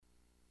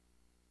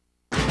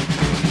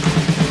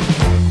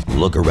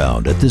look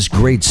around at this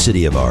great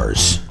city of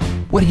ours,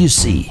 what do you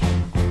see?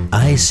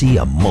 I see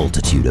a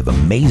multitude of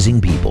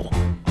amazing people.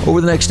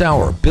 Over the next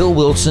hour, Bill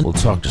Wilson will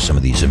talk to some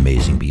of these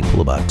amazing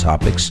people about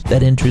topics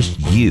that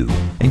interest you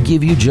and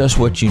give you just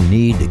what you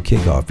need to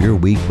kick off your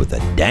week with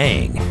a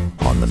dang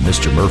on the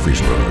Mr.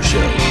 Murfreesboro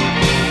Show.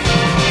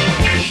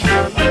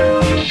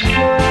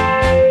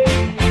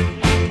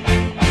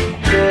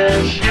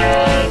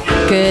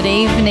 Good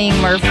evening,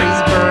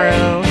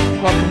 Murfreesboro.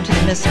 Welcome to the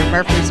Mr.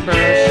 Murfreesboro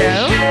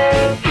Show.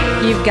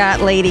 You've got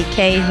Lady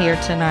K here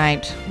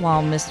tonight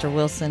while Mr.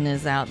 Wilson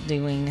is out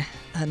doing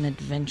an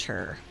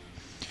adventure.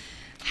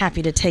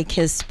 Happy to take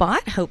his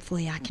spot.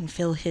 Hopefully I can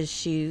fill his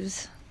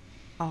shoes.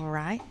 All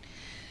right.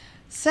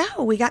 So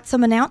we got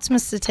some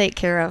announcements to take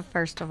care of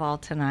first of all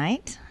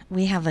tonight.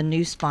 We have a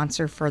new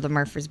sponsor for the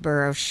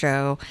Murfreesboro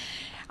Show.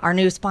 Our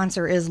new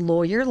sponsor is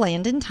Lawyer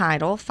Land and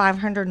Title,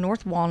 500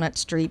 North Walnut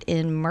Street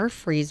in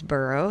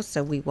Murfreesboro.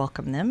 So we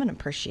welcome them and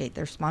appreciate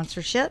their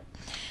sponsorship.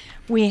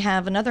 We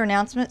have another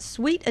announcement.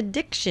 Sweet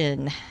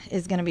Addiction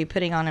is going to be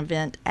putting on an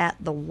event at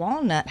the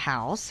Walnut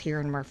House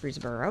here in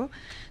Murfreesboro.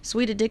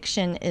 Sweet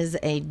Addiction is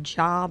a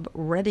job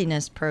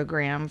readiness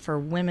program for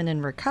women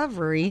in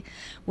recovery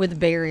with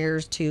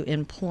barriers to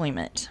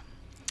employment.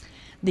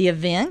 The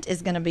event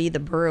is going to be the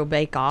Borough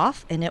Bake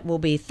Off, and it will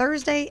be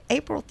Thursday,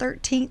 April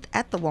 13th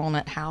at the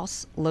Walnut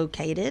House,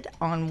 located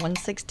on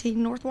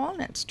 116 North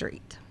Walnut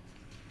Street.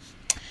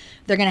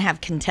 They're going to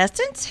have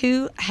contestants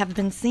who have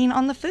been seen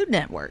on the Food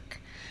Network.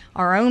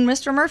 Our own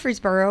Mr.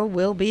 Murfreesboro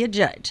will be a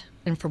judge.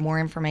 And for more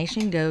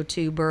information, go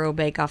to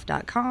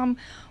boroughbakeoff.com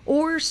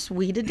or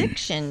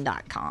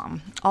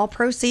sweetaddiction.com. All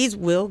proceeds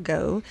will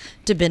go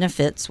to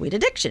benefit Sweet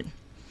Addiction.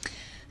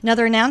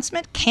 Another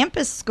announcement,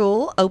 Campus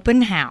School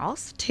Open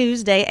House,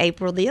 Tuesday,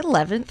 April the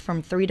 11th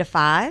from 3 to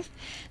 5.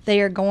 They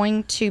are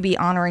going to be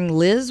honoring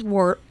Liz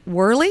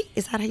Worley.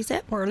 Is that how you say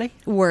it?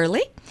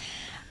 Worley.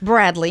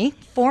 Bradley,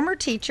 former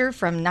teacher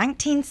from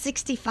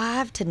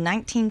 1965 to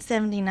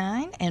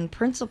 1979 and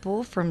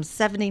principal from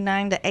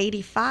 79 to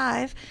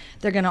 85.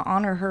 They're going to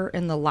honor her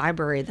in the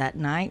library that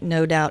night.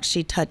 No doubt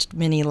she touched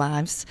many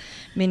lives.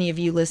 Many of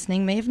you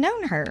listening may have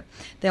known her.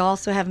 They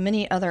also have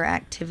many other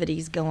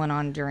activities going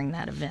on during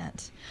that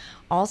event.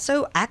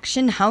 Also,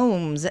 Action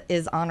Homes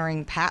is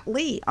honoring Pat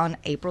Lee on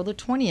April the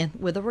 20th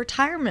with a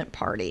retirement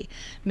party.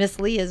 Miss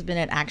Lee has been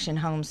at Action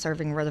Homes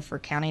serving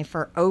Rutherford County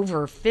for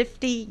over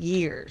 50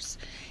 years.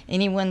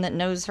 Anyone that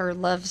knows her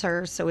loves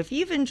her. So if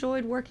you've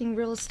enjoyed working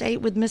real estate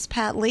with Miss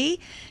Pat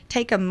Lee,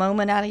 take a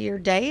moment out of your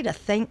day to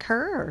thank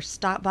her or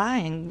stop by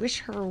and wish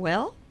her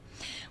well.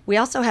 We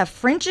also have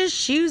French's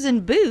Shoes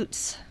and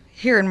Boots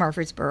here in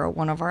Murfreesboro,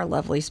 one of our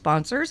lovely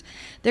sponsors.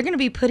 They're going to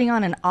be putting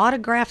on an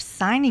autograph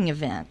signing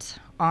event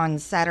on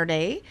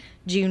Saturday,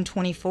 June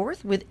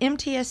 24th, with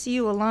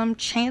MTSU alum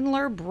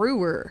Chandler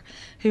Brewer,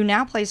 who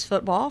now plays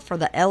football for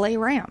the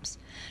LA Rams.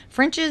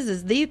 French's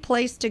is the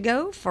place to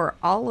go for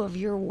all of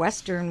your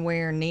Western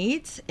wear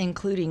needs,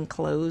 including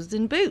clothes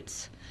and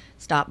boots.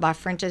 Stop by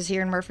French's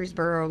here in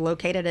Murfreesboro,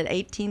 located at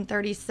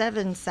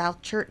 1837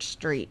 South Church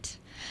Street.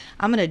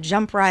 I'm going to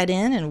jump right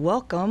in and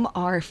welcome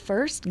our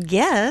first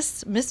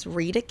guest, Miss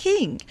Rita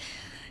King.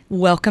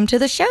 Welcome to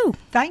the show.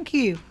 Thank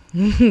you.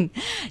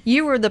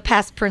 You were the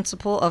past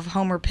principal of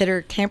Homer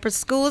Pitter Campus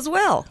School as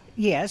well.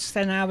 Yes,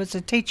 and I was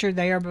a teacher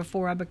there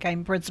before I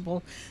became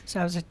principal. So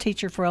I was a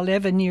teacher for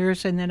 11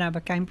 years, and then I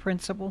became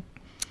principal.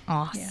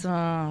 Awesome.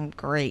 Yeah.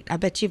 Great. I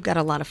bet you've got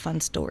a lot of fun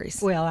stories.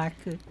 Well, I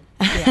could.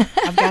 Yeah,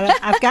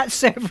 I've got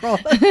several.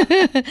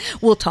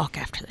 We'll talk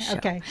after the show.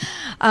 Okay.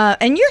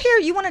 And you're here.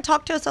 You want to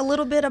talk to us a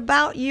little bit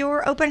about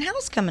your open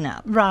house coming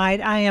up. Right.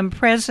 I am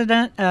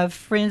president of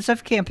Friends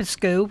of Campus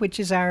School, which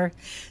is our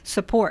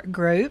support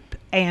group,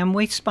 and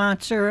we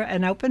sponsor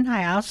an open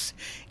house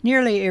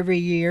nearly every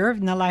year.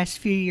 In the last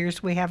few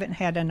years, we haven't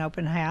had an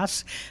open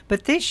house,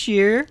 but this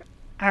year,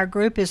 our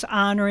group is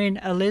honoring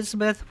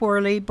Elizabeth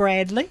Worley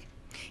Bradley.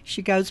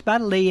 She goes by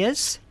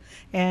Liz.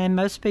 And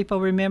most people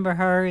remember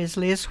her as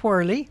Liz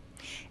Whirley.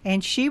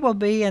 And she will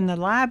be in the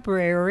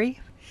library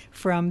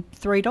from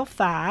 3 to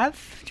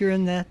 5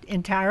 during the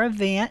entire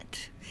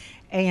event.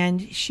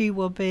 And she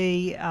will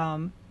be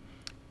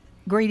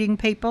greeting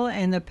people,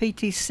 and the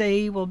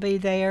PTC will be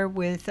there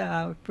with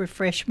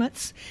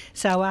refreshments.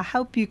 So I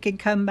hope you can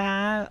come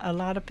by. A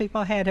lot of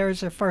people had her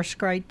as a first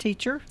grade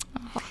teacher.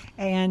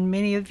 And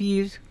many of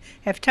you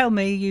have told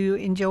me you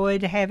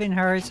enjoyed having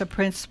her as a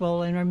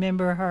principal and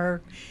remember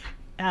her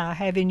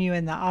having you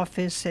in the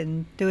office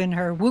and doing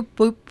her whoop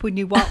whoop when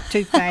you walk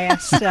too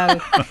fast. So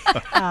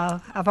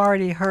I've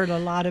already heard a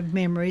lot of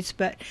memories.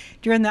 But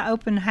during the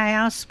open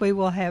house, we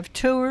will have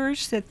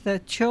tours that the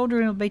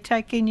children will be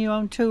taking you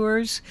on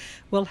tours.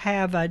 We'll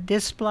have a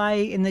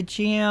display in the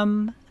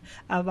gym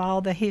of all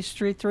the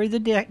history through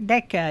the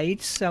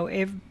decades. So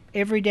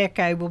every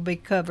decade will be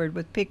covered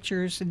with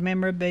pictures and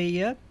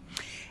memorabilia.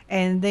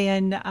 And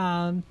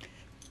then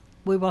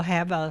we will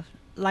have a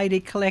lady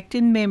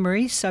collecting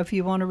memories, so if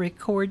you want to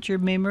record your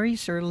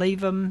memories or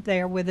leave them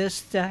there with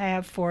us to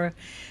have for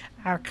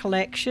our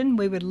collection,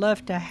 we would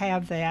love to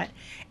have that.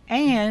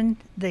 And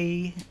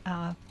the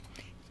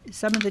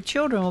some of the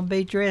children will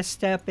be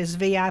dressed up as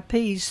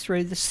VIPs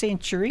through the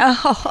century.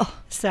 Oh.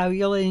 So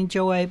you'll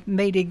enjoy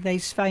meeting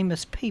these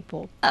famous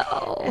people.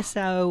 Oh.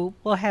 So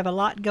we'll have a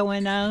lot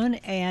going on,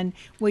 and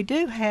we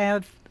do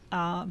have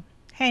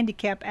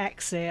handicap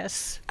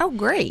access. Oh,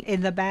 great.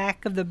 In the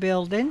back of the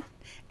building,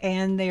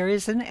 and there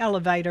is an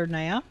elevator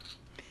now.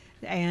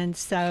 And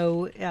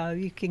so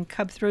you can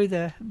come through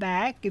the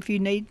back if you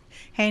need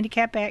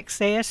handicap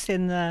access,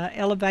 and the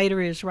elevator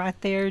is right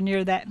there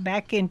near that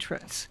back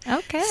entrance.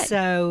 Okay.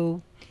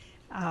 So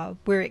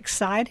we're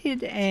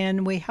excited,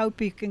 and we hope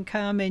you can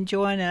come and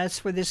join us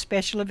for this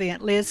special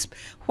event. Liz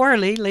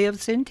Whirley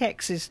lives in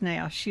Texas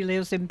now. She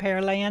lives in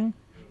Pearland,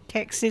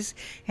 Texas,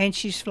 and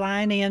she's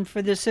flying in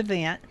for this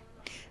event.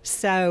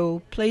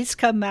 So please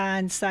come by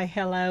and say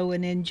hello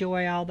and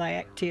enjoy all the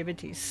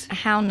activities.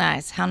 How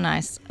nice, how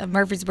nice.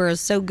 Murfreesboro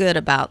is so good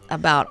about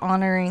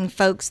honoring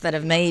folks that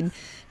have made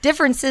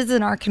differences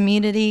in our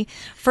community.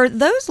 For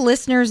those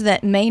listeners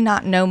that may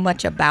not know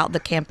much about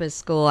the campus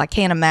school, I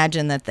can't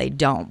imagine that they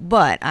don't,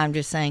 but I'm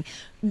just saying,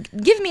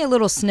 give me a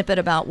little snippet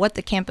about what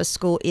the campus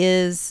school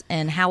is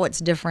and how it's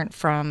different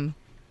from...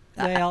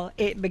 Well,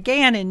 it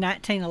began in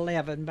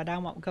 1911, but I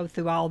won't go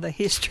through all the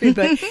history.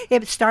 But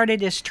it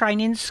started as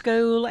training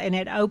school, and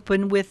it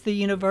opened with the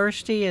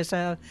university as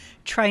a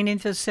training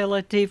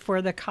facility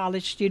for the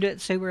college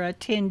students who were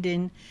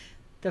attending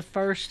the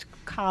first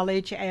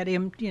college at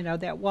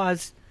that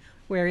was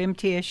where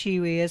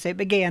MTSU is. It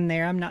began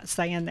there. I'm not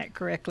saying that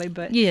correctly,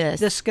 but yes.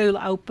 The school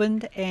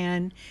opened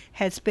and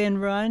has been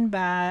run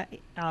by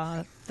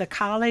the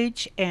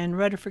college and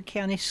Rutherford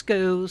County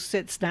Schools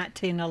since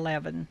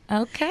 1911.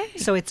 Okay.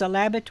 So it's a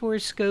laboratory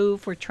school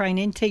for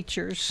training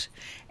teachers,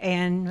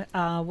 and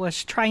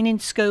was training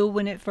school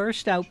when it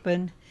first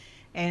opened,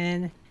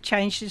 and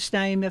changed its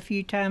name a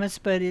few times,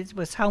 but it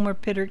was Homer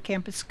Pittard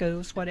Campus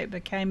Schools, what it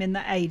became in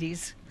the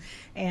 80s.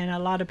 And a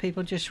lot of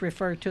people just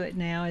refer to it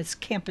now as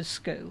campus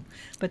school.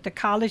 But the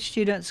college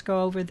students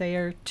go over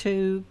there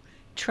to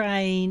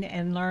train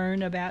and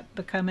learn about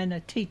becoming a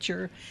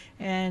teacher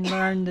and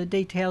learn the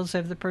details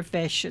of the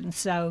profession.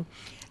 So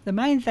the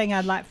main thing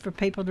I'd like for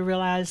people to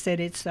realize that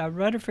it's a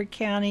Rutherford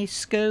County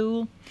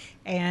school,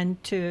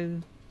 and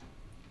to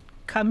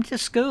come to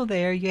school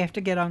there, you have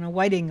to get on a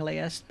waiting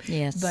list.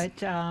 Yes.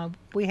 But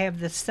we have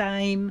the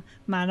same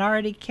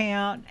minority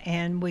count,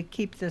 and we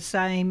keep the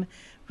same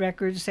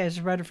records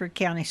as Rutherford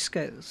County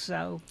Schools.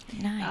 So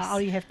nice.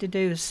 All you have to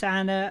do is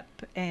sign up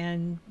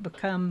and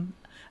become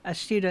a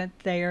student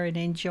there and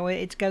enjoy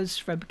it. It goes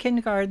from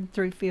kindergarten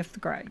through 5th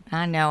grade.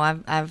 I know.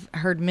 I've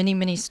heard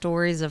many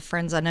stories of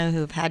friends I know who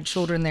have had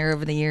children there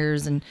over the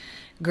years, and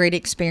great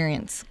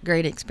experience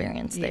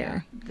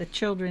there. The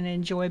children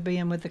enjoy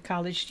being with the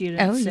college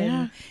students. Oh, yeah.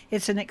 And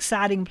it's an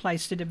exciting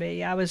place to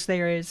be. I was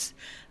there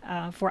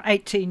for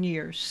 18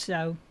 years,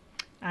 so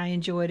I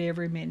enjoyed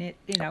every minute.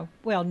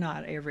 Well,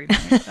 not every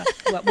minute.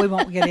 Well, we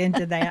won't get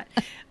into that.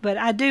 But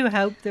I do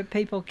hope that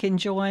people can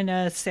join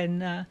us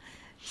and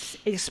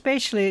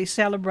especially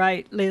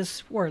celebrate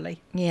Liz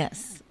Worley.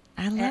 Yes,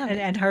 I love it.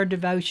 And her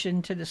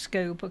devotion to the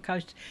school,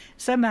 because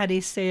somebody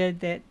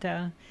said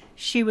that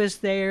she was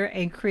there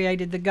and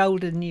created the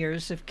golden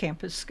years of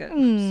campus school.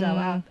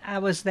 So I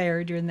was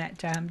there during that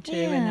time too,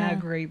 and I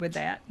agree with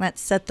that. That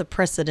set the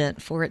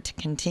precedent for it to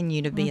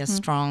continue to be a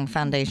strong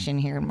foundation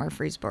here in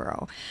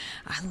Murfreesboro.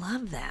 I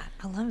love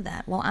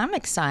that. Well, I'm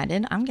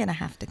excited. I'm going to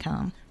have to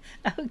come.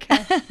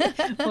 Okay.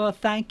 Well,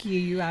 thank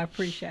you. I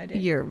appreciate it.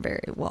 You're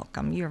very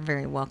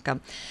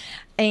welcome.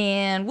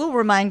 And we'll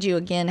remind you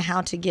again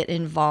how to get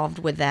involved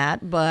with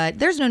that, but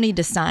there's no need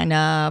to sign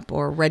up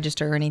or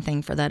register or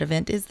anything for that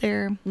event, is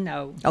there?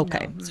 No.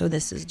 Okay, no. so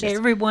this is just...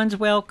 Everyone's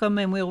welcome,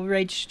 and we'll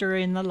register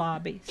in the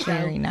lobby.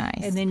 Very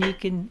nice. And then you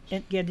can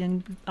get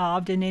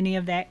involved in any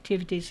of the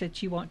activities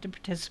that you want to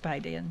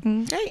participate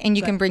in. Okay, and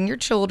you can bring your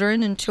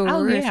children and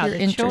tour if you're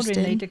the interested.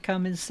 Children need to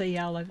come and see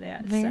all of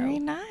that. Very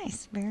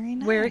nice.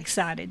 We're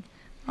excited.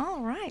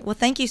 All right. Well,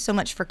 thank you so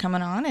much for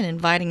coming on and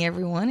inviting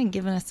everyone and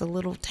giving us a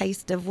little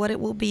taste of what it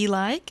will be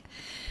like.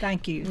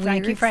 Thank you.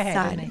 Thank you for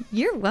having me.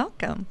 You're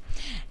welcome.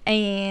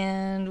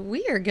 And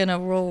we are going to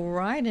roll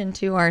right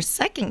into our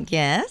second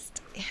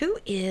guest, who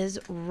is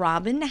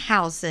Robin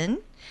Housen.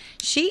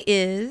 She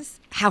is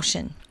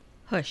Housen.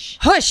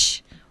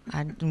 Hush.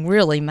 I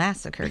really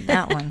massacred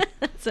that one.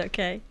 That's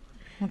okay.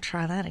 We'll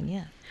try that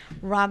again.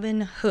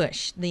 Robin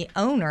Hush, the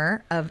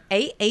owner of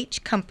AH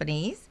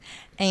Companies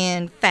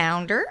and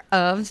founder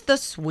of The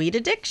Sweet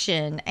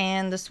Addiction.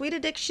 And The Sweet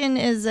Addiction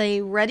is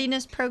a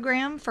readiness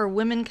program for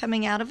women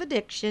coming out of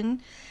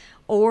addiction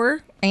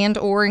or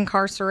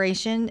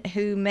incarceration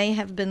who may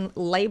have been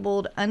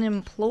labeled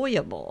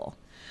unemployable.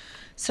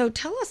 So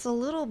tell us a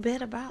little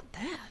bit about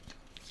that.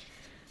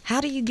 How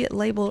do you get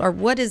labeled, or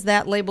what does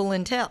that label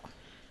entail?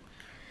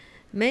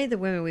 Many of the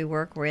women we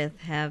work with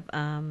have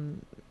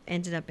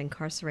ended up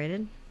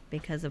incarcerated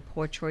because of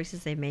poor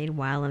choices they made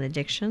while in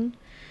addiction.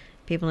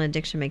 People in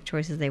addiction make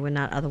choices they would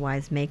not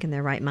otherwise make in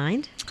their right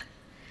mind.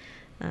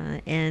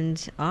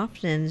 And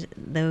often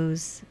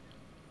those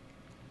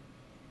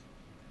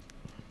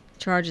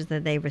charges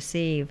that they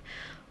receive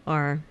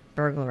are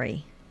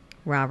burglary,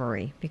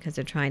 robbery, because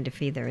they're trying to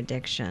feed their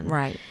addiction.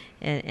 Right.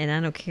 And I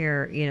don't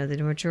care,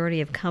 the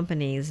majority of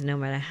companies, no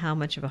matter how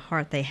much of a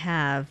heart they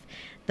have,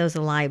 those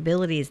are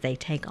liabilities they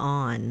take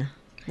on.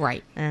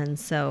 Right. And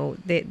so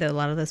a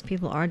lot of those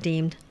people are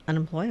deemed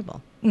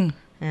unemployable.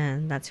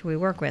 And that's who we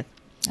work with.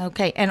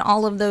 Okay. And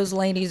all of those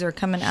ladies are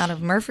coming out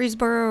of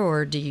Murfreesboro,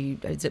 or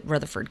is it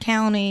Rutherford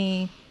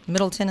County,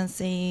 Middle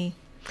Tennessee?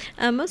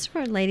 Most of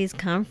our ladies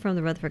come from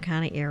the Rutherford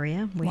County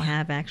area. We Wow.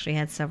 have actually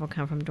had several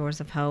come from Doors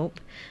of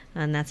Hope,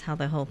 and that's how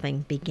the whole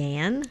thing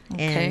began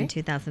in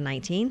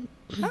 2019.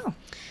 Oh.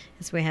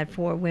 So we had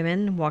 4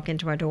 women walk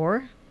into our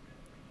door,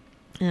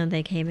 and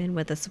they came in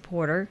with a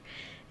supporter,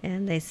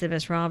 and they said,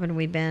 Miss Robin,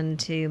 we've been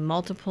to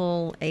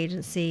multiple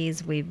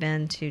agencies, we've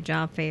been to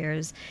job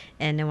fairs,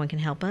 and no one can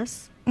help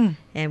us.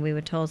 And we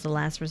were told it's the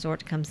last resort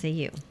to come see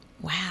you.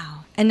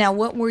 Wow. And now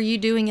what were you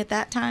doing at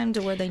that time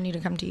to where they knew to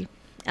come to you?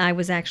 I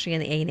was actually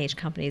in the A&H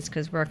companies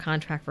because we're a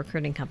contract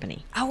recruiting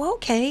company. Oh,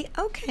 okay.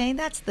 Okay.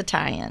 That's the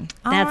tie-in.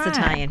 That's the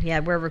tie-in. Yeah,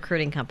 we're a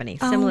recruiting company.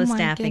 Oh, Similar my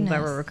staffing, but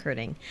goodness. we're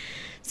recruiting.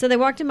 So they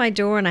walked in my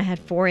door, and I had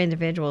 4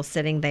 individuals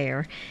sitting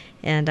there,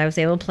 and I was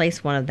able to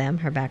place one of them.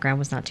 Her background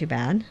was not too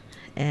bad.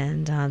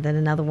 And then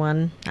another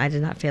one, I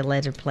did not feel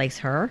led to place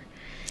her.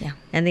 Yeah.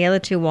 And the other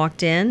 2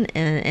 walked in,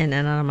 and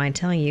I don't mind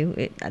telling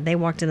you, they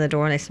walked in the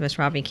door, and they said, Miss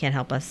Robin, you can't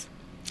help us.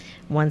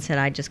 One said,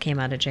 I just came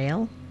out of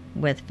jail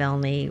with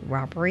felony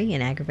robbery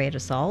and aggravated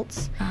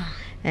assaults.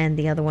 And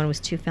the other one was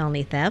 2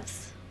 felony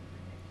thefts.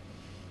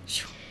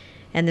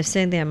 And they're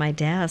sitting there at my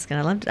desk,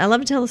 and I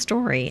love to tell the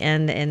story.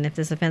 And if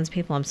this offends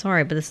people, I'm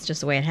sorry, but this is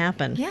just the way it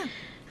happened. Yeah.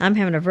 I'm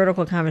having a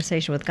vertical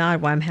conversation with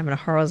God while I'm having a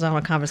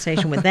horizontal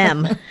conversation with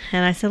them.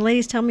 And I said,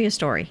 ladies, tell me your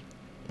story.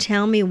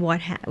 Tell me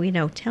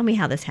tell me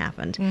how this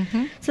happened.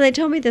 So they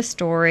told me this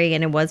story,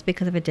 and it was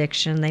because of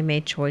addiction. They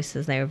made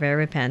choices. They were very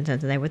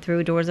repentant. And they were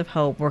through Doors of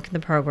Hope, working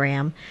the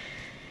program.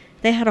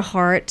 They had a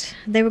heart.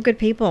 They were good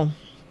people.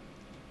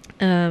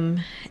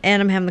 And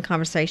I'm having the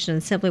conversation,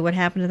 and simply what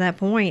happened at that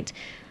point,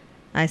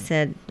 I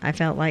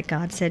felt like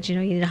God said, you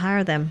need to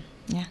hire them.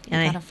 Yeah. You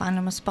got to find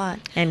them a spot.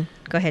 And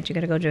go ahead, you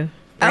got to go to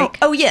break.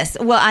 Oh, yes.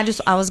 Well, I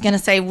was going to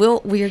say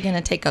we are going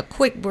to take a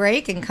quick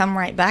break and come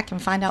right back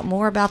and find out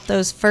more about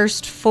those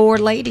first 4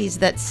 ladies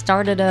that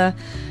started a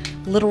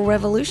little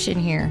revolution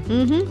here.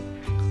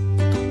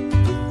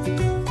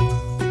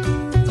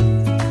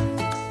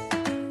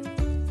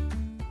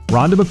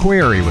 Rhonda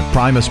McQuarrie with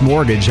Primus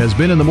Mortgage has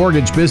been in the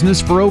mortgage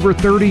business for over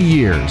 30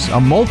 years, a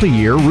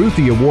multi-year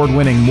Ruthie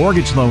Award-winning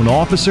mortgage loan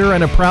officer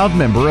and a proud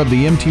member of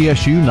the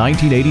MTSU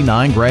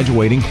 1989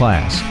 graduating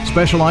class,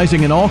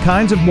 specializing in all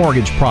kinds of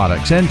mortgage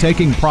products and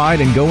taking pride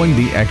in going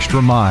the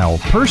extra mile,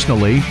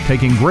 personally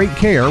taking great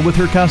care with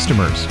her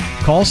customers.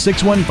 Call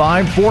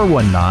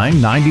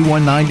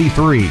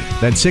 615-419-9193.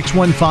 That's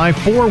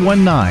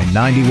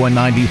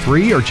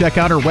 615-419-9193, or check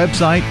out our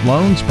website,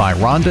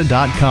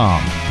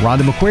 loansbyrhonda.com.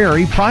 Rhonda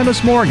McQuarrie,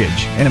 Primus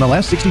Mortgage,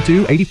 NMLS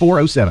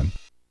 628407.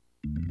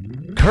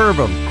 Curb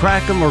them,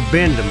 crack them, or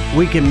bend them,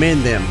 we can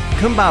mend them.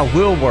 Come by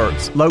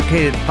Wheelworks,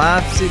 located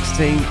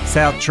 516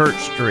 South Church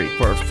Street.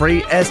 For a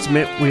free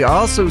estimate, we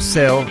also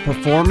sell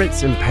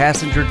performance and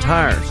passenger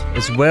tires,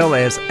 as well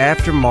as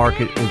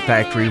aftermarket and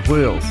factory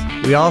wheels.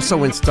 We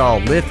also install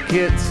lift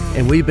kits,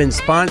 and we've been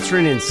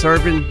sponsoring and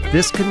serving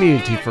this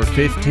community for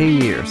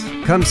 15 years.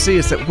 Come see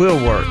us at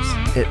Wheelworks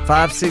at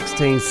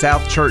 516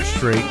 South Church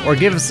Street, or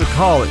give us a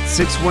call at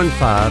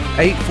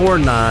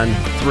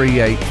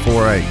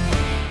 615-849-3848.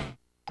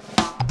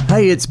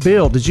 Hey, it's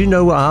Bill. Did you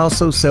know I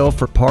also sell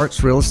for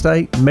Parks Real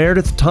Estate?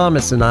 Meredith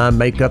Thomas and I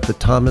make up the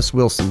Thomas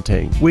Wilson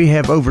team. We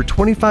have over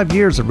 25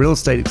 years of real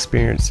estate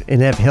experience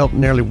and have helped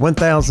nearly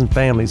 1,000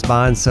 families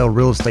buy and sell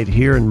real estate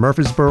here in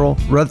Murfreesboro,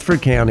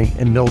 Rutherford County,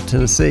 and Middle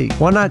Tennessee.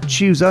 Why not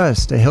choose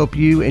us to help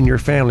you and your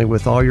family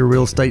with all your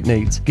real estate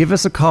needs? Give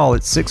us a call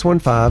at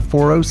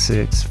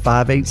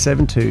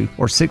 615-406-5872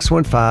 or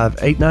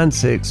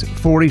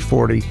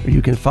 615-896-4040, or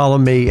you can follow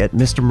me at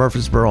Mr.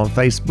 Murfreesboro on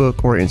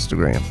Facebook or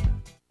Instagram.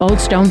 Old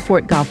Stone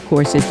Fort Golf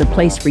Course is the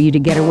place for you to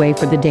get away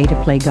for the day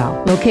to play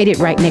golf. Located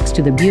right next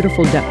to the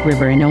beautiful Duck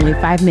River and only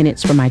 5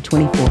 minutes from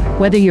I-24.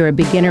 Whether you're a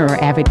beginner or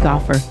avid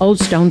golfer, Old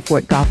Stone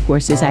Fort Golf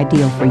Course is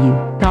ideal for you.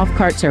 Golf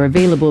carts are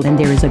available and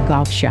there is a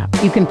golf shop.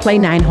 You can play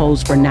 9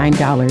 holes for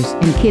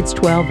 $9 and kids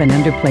 12 and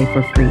under play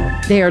for free.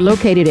 They are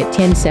located at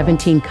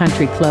 1017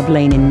 Country Club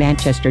Lane in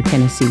Manchester,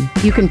 Tennessee.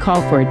 You can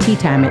call for a tee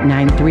time at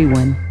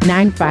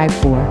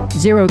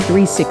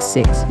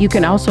 931-954-0366. You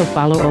can also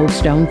follow Old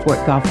Stone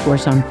Fort Golf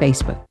Course on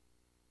Facebook.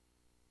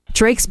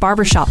 Drake's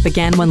Barbershop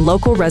began when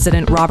local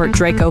resident Robert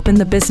Drake opened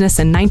the business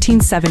in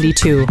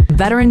 1972.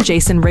 Veteran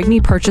Jason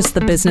Rigney purchased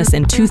the business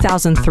in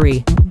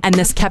 2003, and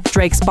this kept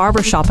Drake's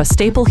Barbershop a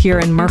staple here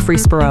in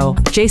Murfreesboro.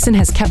 Jason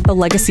has kept the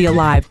legacy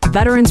alive.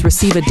 Veterans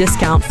receive a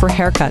discount for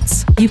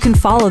haircuts. You can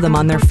follow them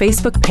on their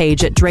Facebook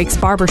page at Drake's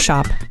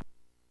Barbershop.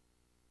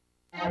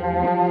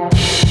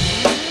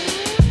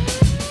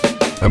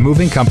 A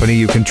moving company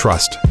you can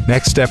trust.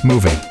 Next Step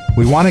Moving.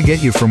 We want to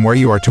get you from where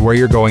you are to where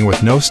you're going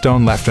with no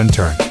stone left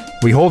unturned.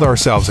 We hold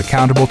ourselves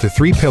accountable to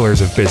 3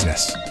 pillars of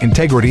business: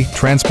 integrity,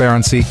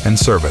 transparency, and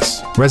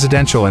service.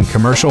 Residential and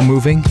commercial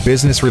moving,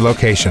 business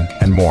relocation,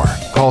 and more.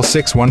 Call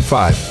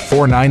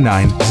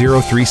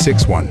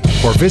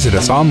 615-499-0361 or visit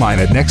us online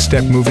at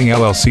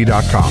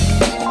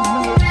nextstepmovingllc.com.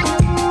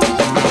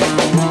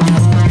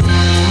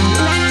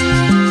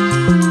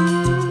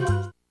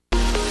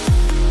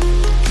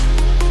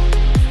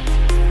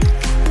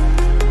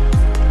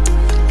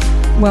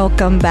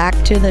 Welcome back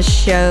to the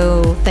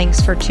show.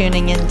 Thanks for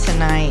tuning in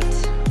tonight.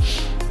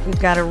 We've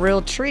got a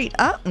real treat.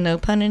 Oh, no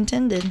pun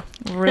intended.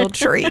 Real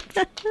treat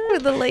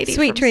with a lady.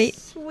 Sweet treat.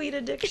 Sweet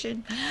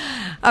Addiction.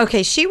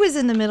 Okay, she was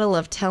in the middle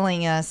of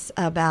telling us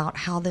about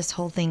how this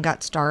whole thing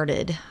got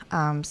started.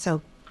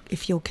 So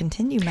if you'll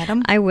continue,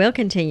 madam. I will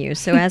continue.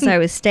 So as I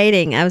was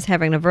stating, I was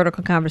having a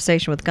vertical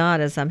conversation with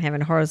God as I'm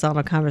having a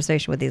horizontal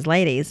conversation with these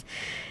ladies.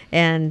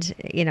 And,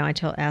 I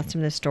asked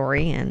them the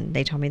story, and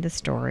they told me the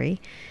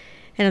story.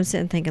 And I'm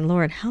sitting thinking,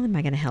 Lord, how am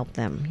I going to help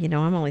them? I'm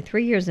only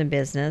 3 years in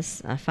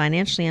business.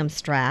 Financially, I'm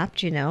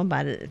strapped.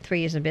 By 3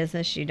 years in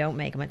business, you don't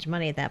make much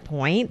money at that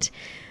point.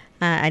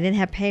 I didn't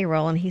have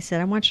payroll. And he said,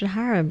 I want you to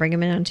hire them and bring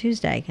them in on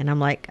Tuesday. And I'm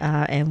like,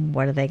 and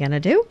what are they going to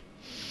do?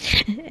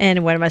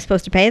 And what am I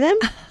supposed to pay them?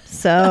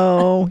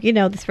 So,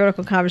 this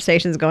vertical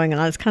conversation is going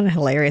on. It's kind of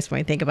hilarious when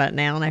I think about it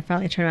now. And I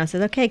finally turned around and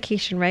said, okay,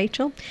 Keisha and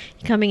Rachel,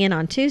 you're coming in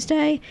on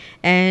Tuesday,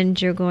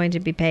 and you're going to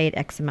be paid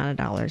X amount of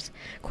dollars.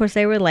 Of course,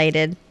 they were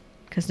elated,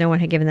 because no one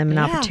had given them an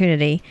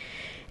opportunity.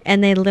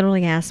 And they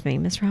literally asked me,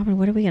 Miss Robin,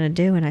 what are we going to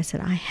do? And I said,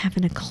 I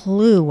haven't a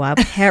clue. I'll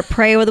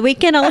pray over the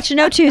weekend. I'll let you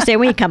know Tuesday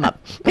when you come up.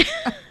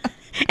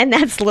 And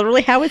that's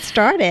literally how it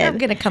started. I'm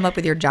going to come up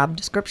with your job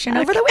description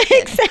over the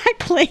weekend.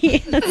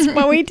 Exactly. That's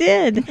what we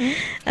did.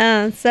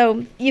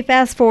 So you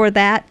fast forward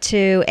that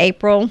to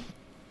April.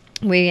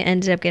 We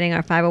ended up getting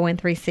our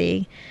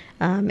 501(c)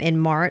 in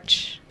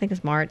March. I think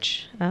it's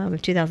March of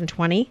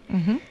 2020.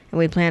 Mm-hmm. And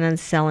we plan on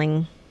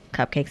selling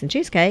cupcakes and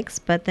cheesecakes,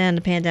 but then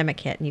the pandemic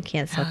hit, and you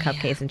can't sell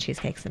cupcakes and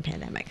cheesecakes in the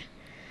pandemic.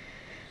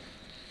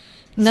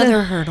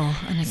 Another hurdle.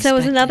 Unexpected. So it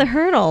was another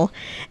hurdle.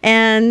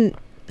 And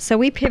so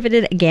we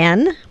pivoted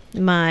again.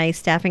 My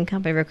staffing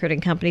company,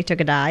 recruiting company, took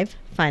a dive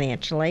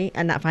financially,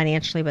 and not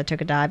financially, but took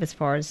a dive as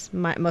far as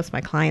most of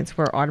my clients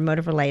were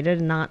automotive related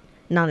and not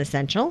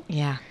non-essential.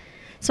 Yeah.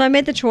 So I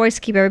made the choice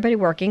to keep everybody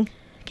working,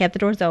 kept the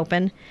doors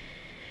open,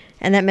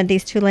 and that meant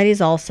these 2 ladies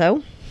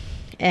also.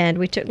 And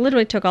we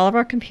literally took all of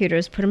our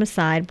computers, put them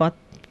aside, bought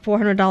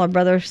 $400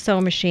 Brother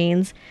sewing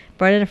machines,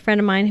 brought in a friend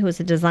of mine who was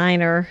a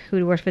designer,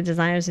 who worked for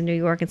designers in New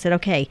York, and said,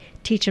 okay,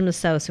 teach them to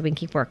sew so we can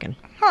keep working.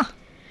 Huh.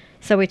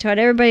 So we taught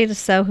everybody to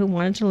sew who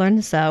wanted to learn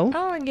to sew.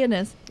 Oh, my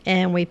goodness.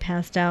 And we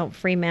passed out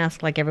free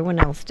masks like everyone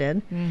else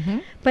did. Mm-hmm.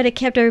 But it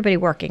kept everybody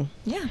working.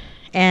 Yeah.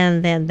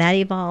 And then that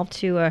evolved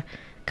to a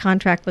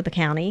contract with the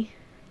county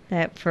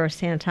for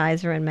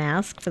sanitizer and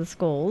masks for the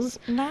schools.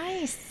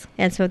 Nice.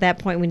 And so at that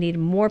point, we needed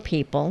more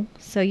people.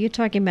 So you're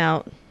talking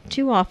about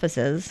 2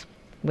 offices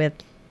with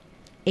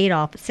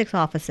 6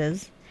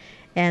 offices,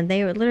 and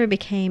they literally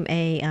became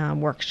a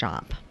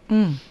workshop.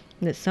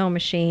 The sewing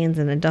machines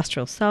and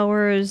industrial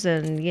sewers,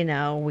 and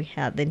we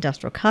had the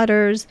industrial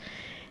cutters,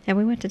 and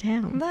we went to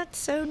town. That's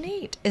so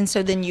neat. And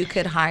so then you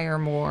could hire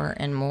more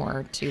and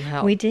more to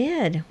help. We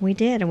did,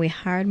 and we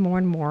hired more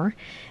and more.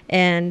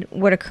 And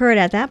what occurred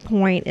at that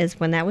point is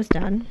when that was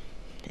done,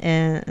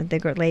 and the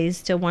ladies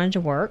still wanted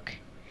to work.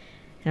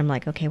 And I'm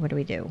like, okay, what do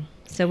we do?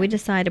 So we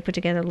decided to put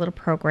together a little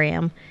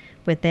program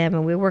with them,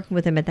 and we were working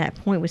with them at that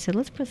point. We said,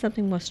 let's put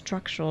something more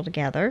structural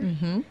together.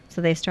 Mm-hmm.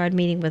 So they started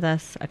meeting with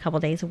us a couple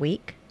days a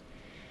week,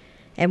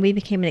 and we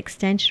became an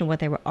extension of what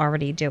they were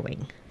already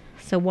doing.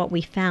 So what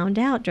we found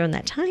out during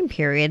that time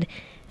period,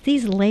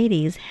 these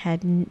ladies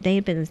they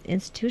had been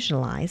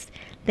institutionalized.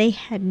 They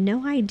had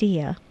no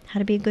idea how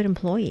to be a good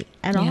employee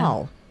at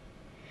all.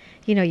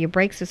 Your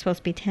breaks are supposed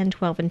to be 10,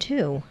 12, and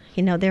 2.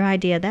 Their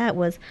idea of that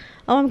was,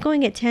 I'm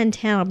going at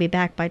 10:10, I'll be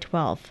back by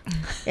 12.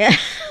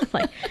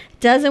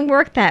 Doesn't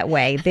work that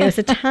way. There's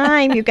a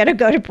time you've got to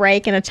go to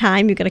break and a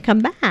time you've got to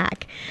come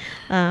back.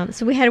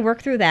 So we had to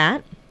work through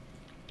that.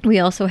 We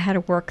also had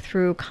to work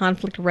through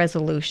conflict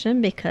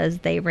resolution because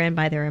they ran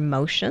by their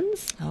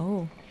emotions.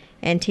 Oh.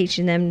 And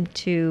teaching them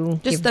to...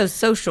 Just those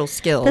social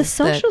skills. The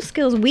social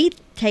skills we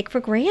take for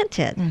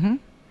granted. Mm-hmm.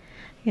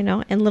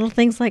 And little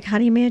things like, how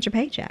do you manage a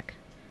paycheck?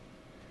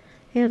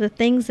 The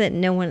things that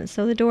no one...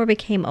 So the door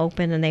became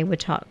open, and they would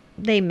talk.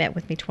 They met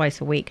with me twice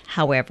a week.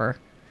 However,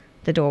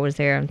 the door was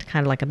there, and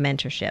kind of like a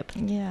mentorship.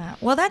 Yeah.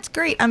 Well, that's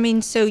great. I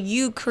mean, so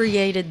you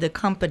created the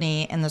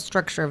company and the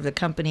structure of the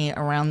company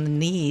around the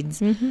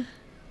needs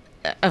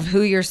of who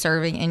you're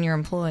serving and your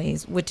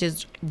employees, which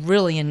is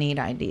really a neat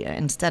idea.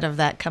 Instead of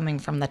that coming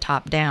from the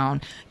top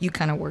down, you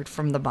kind of worked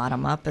from the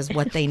bottom up as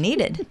what they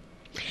needed.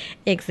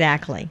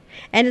 Exactly.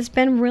 And it's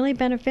been really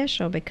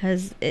beneficial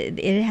because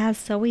it has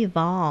so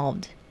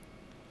evolved.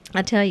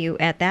 I tell you,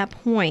 at that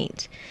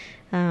point,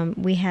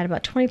 we had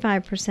about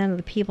 25% of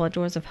the people at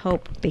Doors of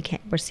Hope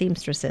were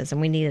seamstresses,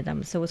 and we needed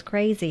them. So it was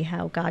crazy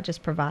how God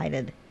just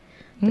provided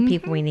the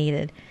people we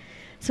needed.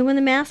 So when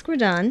the masks were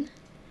done,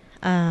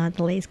 the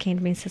ladies came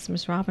to me and said,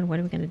 Miss Robin, what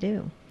are we going to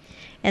do?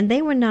 And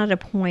they were not at a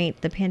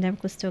point, the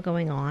pandemic was still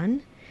going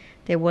on.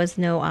 There was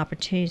no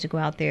opportunity to go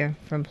out there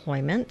for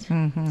employment.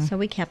 So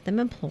we kept them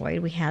employed.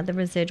 We had the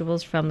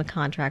residuals from the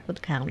contract with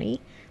the county,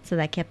 so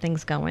that kept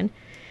things going.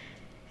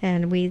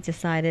 And we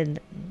decided,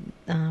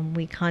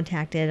 we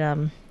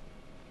contacted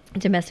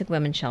Domestic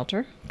Women's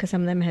Shelter, because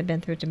some of them had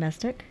been through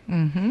domestic.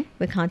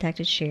 We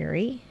contacted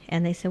Sherry,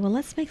 and they said, well,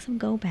 let's make some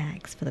go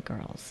bags for the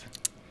girls.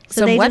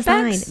 So they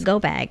designed go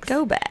bags.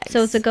 Go bags.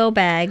 So it's the go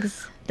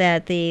bags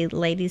that the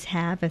ladies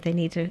have if they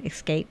need to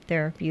escape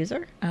their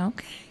abuser.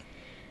 Okay.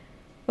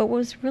 But what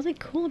was really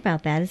cool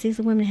about that is these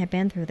women had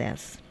been through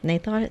this. And they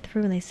thought it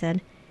through and they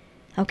said,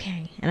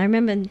 okay. And I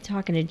remember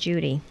talking to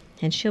Judy,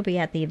 and she'll be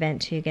at the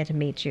event too. You get to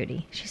meet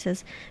Judy. She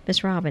says,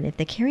 Miss Robin, if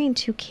they're carrying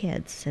 2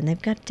 kids and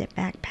they've got a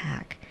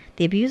backpack,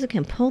 the abuser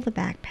can pull the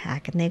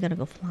backpack and they're going to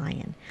go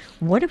flying.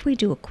 What if we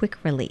do a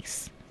quick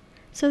release?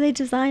 So they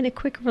designed a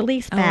quick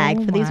release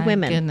bag for these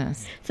women.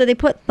 Goodness. So they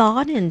put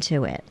thought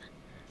into it.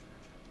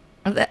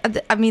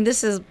 I mean,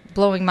 this is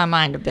blowing my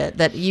mind a bit,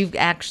 that you've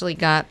actually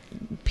got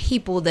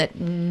people that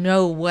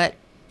know what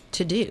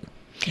to do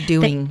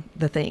doing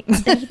the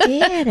things. They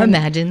did.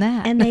 Imagine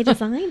that. And they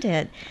designed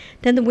it.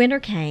 Then the winter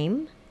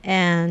came,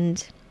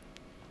 and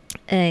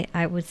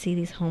I would see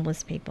these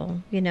homeless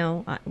people. You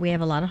know, we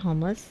have a lot of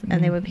homeless,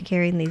 and they would be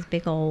carrying these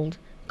big old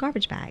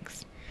garbage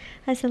bags.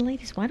 I said,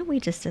 ladies, why don't we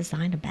just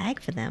design a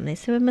bag for them? They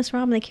said, well, Miss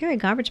Robin, they carry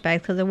garbage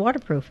bags because they're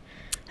waterproof.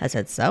 I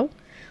said, so?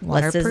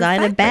 Let's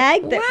design a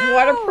bag that's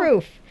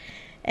waterproof.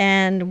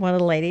 And one of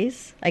the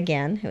ladies,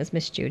 again, it was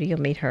Miss Judy. You'll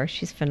meet her.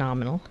 She's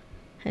phenomenal.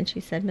 And she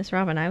said, Miss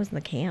Robin, I was in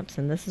the camps,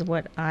 and this is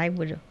what I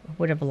would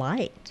have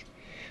liked.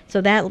 So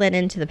that led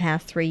into the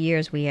past 3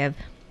 years. We have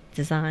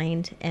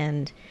designed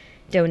and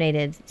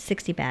donated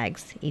 60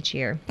 bags each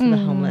year to the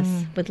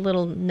homeless with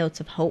little notes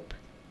of hope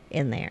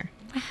in there.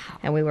 Wow.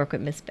 And we've worked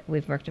with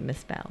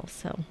Miss Bell.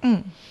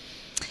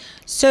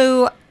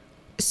 So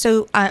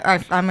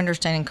I'm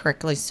understanding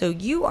correctly. So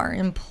you are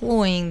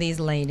employing these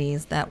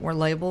ladies that were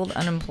labeled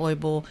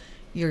unemployable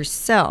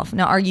yourself.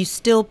 Now, are you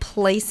still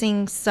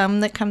placing some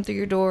that come through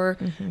your door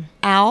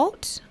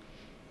out?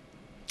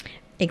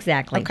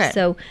 Exactly. Okay.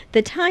 So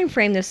the time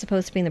frame they're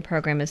supposed to be in the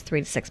program is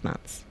 3 to 6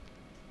 months.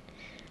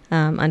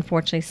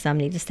 Unfortunately, some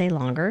need to stay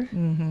longer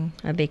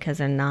because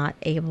they're not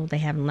able, they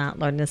have not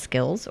learned the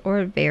skills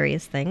or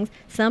various things.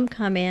 Some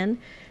come in,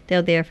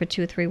 they're there for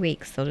 2 or 3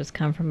 weeks. They'll just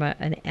come from a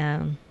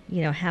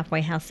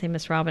halfway house, say,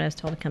 Miss Robin, I was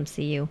told to come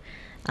see you,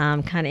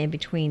 kind of in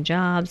between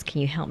jobs.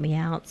 Can you help me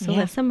out?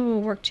 So some of them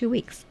will work 2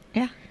 weeks.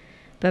 Yeah.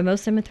 But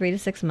most of them are 3 to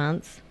 6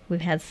 months.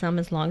 We've had some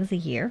as long as a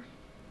year.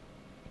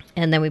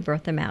 And then we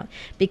birth them out.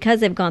 Because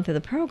they've gone through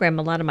the program,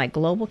 a lot of my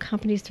global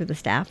companies through the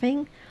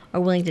staffing are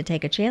willing to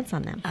take a chance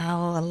on them.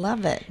 Oh, I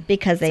love it.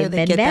 Because they've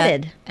been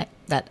vetted.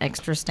 That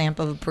extra stamp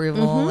of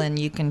approval, and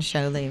you can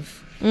show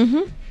they've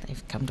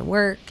come to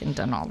work and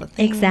done all the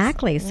things.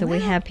 Exactly. So we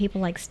have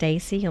people like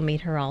Stacy. You'll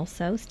meet her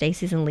also.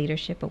 Stacy's in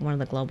leadership at one of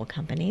the global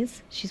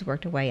companies. She's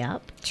worked her way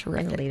up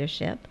in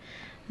leadership.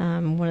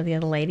 One of the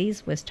other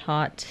ladies was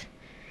taught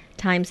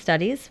time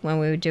studies when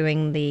we were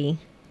doing the,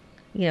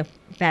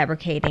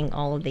 fabricating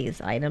all of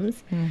these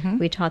items.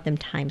 We taught them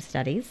time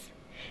studies.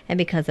 And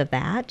because of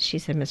that, she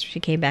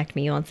came back to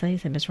me on Sunday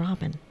and said, Miss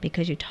Robin,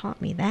 because you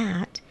taught me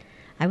that,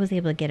 I was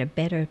able to get a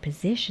better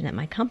position at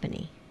my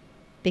company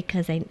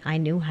because I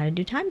knew how to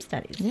do time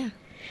studies. Yeah.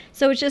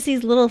 So it's just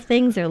these little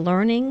things they're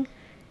learning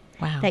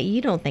that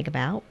you don't think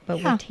about,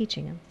 but we're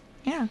teaching them.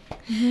 Yeah.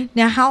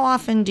 Now, how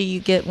often do you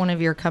get one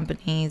of your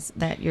companies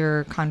that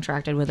you're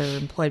contracted with or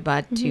employed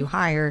by to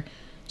hire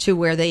to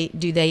where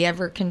do they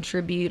ever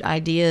contribute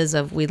ideas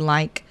of we'd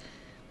like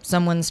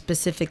someone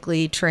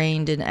specifically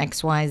trained in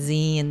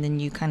XYZ, and then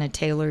you kind of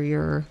tailor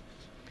your...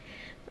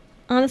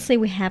 Honestly,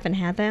 we haven't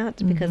had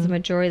that because the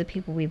majority of the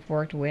people we've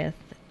worked with,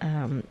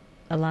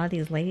 a lot of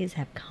these ladies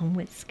have come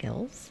with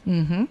skills.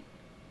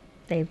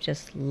 They've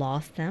just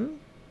lost them,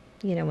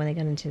 when they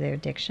got into their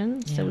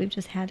addiction. So we've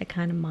just had to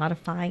kind of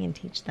modify and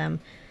teach them.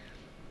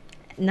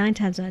 9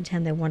 times out of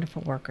 10, they're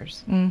wonderful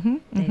workers.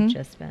 They've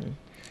just been...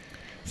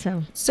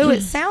 So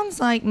it sounds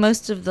like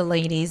most of the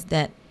ladies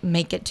that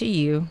make it to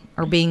you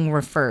are being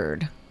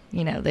referred.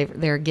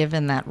 They're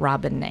given that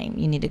Robin name.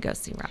 You need to go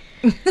see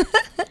Robin.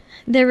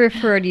 They're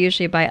referred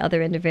usually by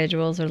other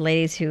individuals or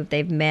ladies who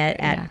they've met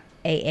at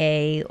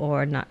AA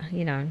or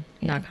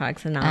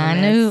Narcotics Anonymous.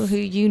 I know who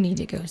you need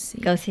to go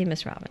see. Go see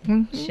Miss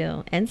Robin.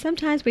 And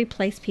sometimes we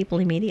place people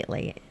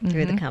immediately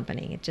through the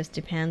company. It just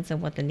depends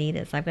on what the need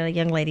is. I've got a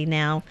young lady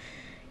now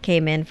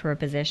came in for a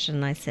position,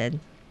 and I said,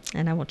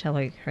 and I won't tell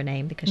her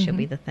name because she'll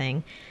be the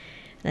thing.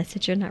 And I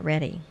said, you're not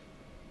ready.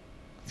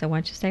 So why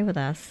don't you stay with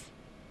us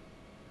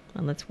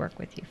and let's work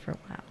with you for a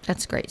while.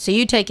 That's great. So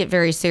you take it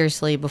very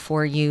seriously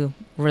before you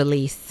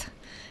release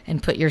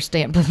and put your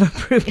stamp of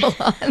approval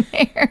on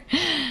there.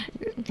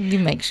 You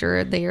make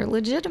sure they are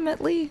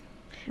legitimately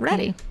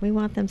ready. We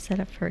want them set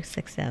up for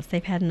success.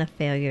 They've had enough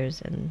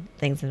failures and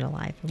things in their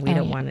life, and we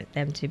don't want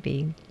them to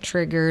be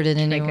triggered in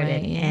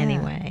any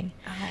way.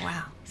 Oh,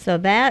 wow. So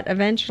that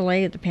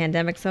eventually, the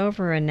pandemic's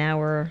over, and now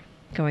we're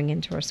going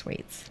into our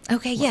sweets.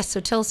 Okay, yes. So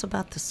tell us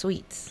about the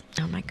sweets.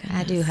 Oh my goodness.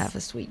 I do have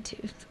a sweet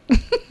tooth.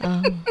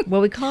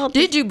 Well, we called.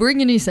 Did you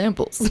bring any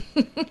samples?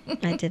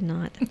 I did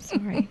not. I'm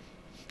sorry.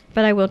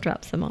 But I will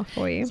drop some off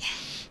for you.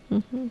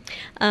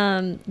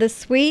 The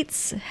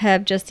sweets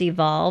have just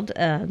evolved.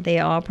 They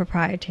are all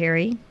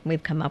proprietary.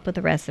 We've come up with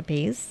the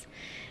recipes.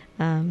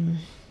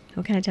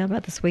 What can I tell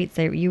about the sweets?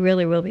 You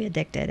really will be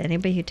addicted.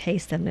 Anybody who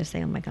tastes them, they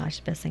say, "Oh my gosh,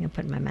 the best thing I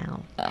put in my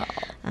mouth."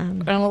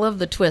 And I love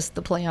the twist,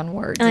 the play on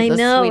words. I of the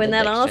know, sweet isn't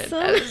that addiction. awesome?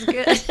 That was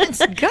good.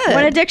 It's good.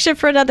 One addiction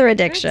for another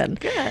addiction.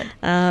 That's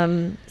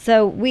good.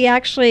 So we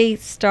actually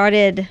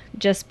started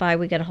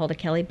we got a hold of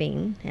Kelly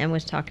Bean and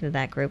was talking to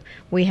that group.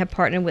 We have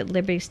partnered with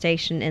Liberty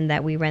Station in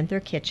that we rent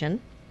their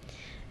kitchen.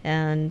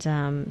 And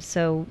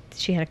so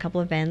she had a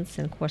couple events,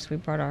 and of course we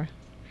brought our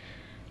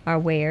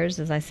wares,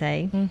 as I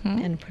say,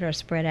 and put our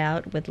spread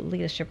out with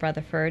Leadership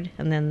Rutherford,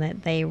 and then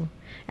the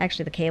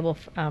cable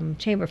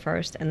chamber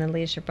first, and then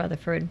Leadership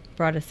Rutherford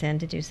brought us in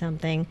to do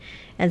something,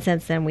 and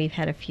since then we've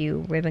had a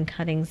few ribbon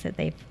cuttings that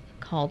they've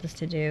called us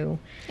to do.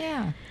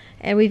 Yeah.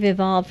 And we've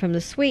evolved from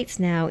the sweets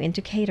now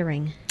into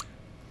catering.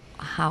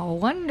 How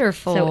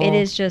wonderful. So it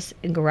is just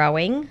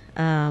growing.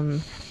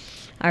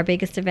 Our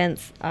biggest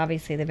events,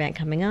 obviously the event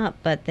coming up,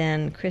 but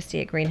then Christy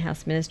at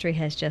Greenhouse Ministry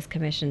has just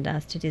commissioned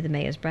us to do the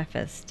Mayor's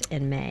Breakfast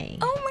in May.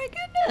 Oh my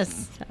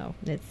goodness. So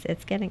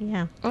it's getting,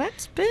 yeah. Well,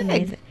 that's big.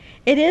 Amazing.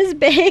 It is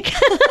big.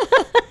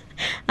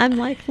 I'm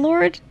like,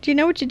 Lord, do you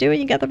know what you're doing?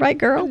 You got the right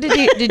girl.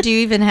 Did you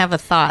even have a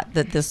thought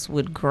that this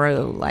would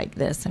grow like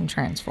this and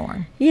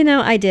transform?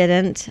 I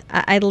didn't.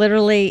 I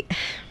literally...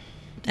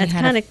 It's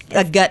kind of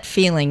a gut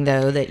feeling,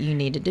 though, that you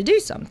needed to do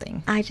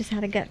something. I just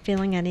had a gut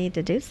feeling I needed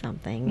to do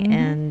something,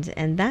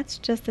 and that's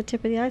just the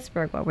tip of the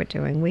iceberg. What we're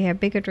doing, we have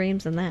bigger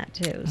dreams than that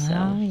too. So.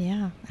 Oh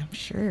yeah, I'm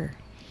sure.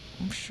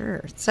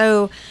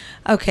 So,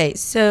 okay,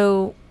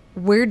 so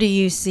where do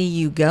you see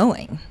you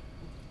going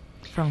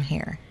from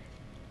here?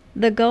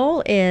 The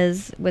goal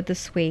is with the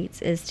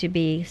sweets is to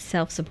be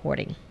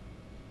self-supporting.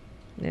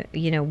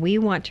 We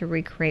want to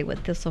recreate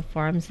what Thistle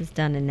Farms has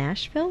done in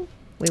Nashville.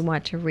 We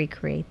want to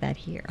recreate that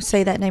here.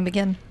 Say that name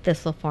again.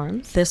 Thistle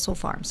Farms. Thistle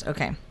Farms.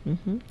 Okay.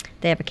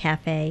 They have a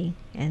cafe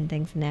and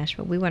things in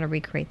Nashville. We want to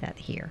recreate that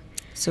here.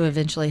 So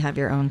eventually have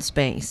your own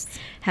space.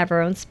 Have our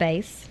own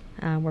space.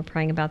 We're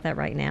praying about that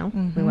right now.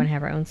 We want to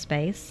have our own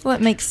space. Well,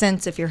 it makes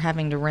sense if you're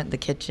having to rent the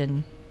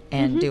kitchen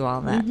and do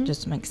all that.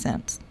 Just makes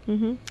sense.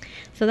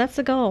 So that's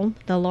the goal.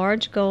 The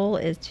large goal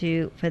is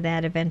for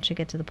that eventually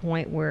get to the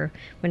point where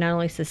we're not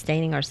only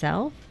sustaining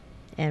ourselves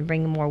and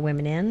bringing more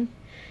women in,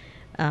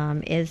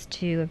 is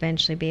to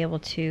eventually be able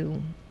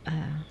to,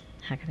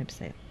 how can I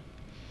say it?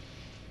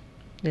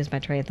 Lose my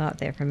train of thought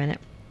there for a minute.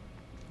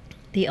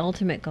 The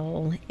ultimate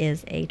goal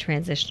is a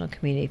transitional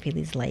community for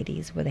these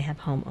ladies where they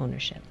have home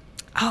ownership.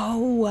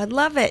 Oh, I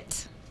love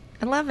it.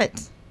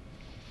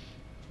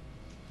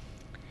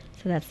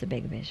 So that's the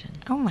big vision.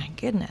 Oh my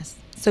goodness.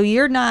 So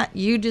you're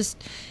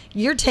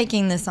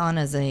taking this on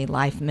as a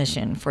life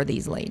mission for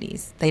these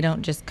ladies. They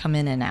don't just come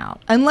in and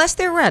out unless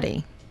they're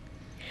ready.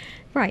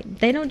 Right.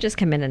 They don't just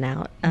come in and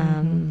out,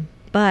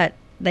 but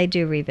they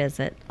do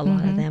revisit a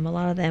lot of them. A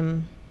lot of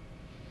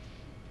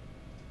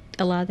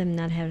them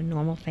not have a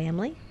normal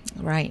family.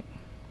 Right.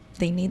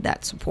 They need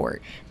that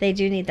support. They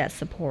do need that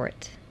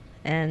support.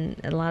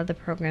 And a lot of the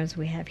programs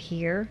we have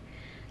here,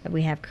 that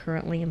we have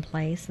currently in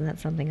place, and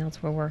that's something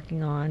else we're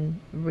working on,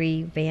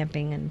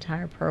 revamping an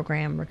entire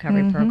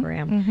recovery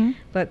program.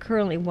 But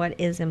currently what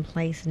is in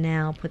place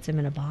now puts them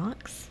in a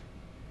box.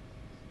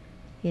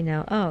 You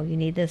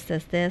need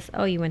this.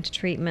 Oh, you went to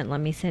treatment.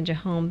 Let me send you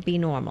home. Be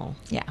normal.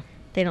 Yeah.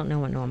 They don't know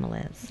what normal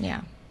is.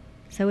 Yeah.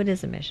 So it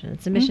is a mission.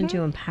 It's a mission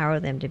to empower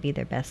them to be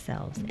their best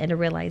selves and to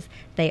realize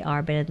they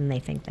are better than they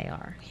think they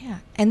are. Yeah.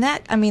 And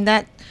that,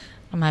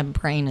 my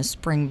brain is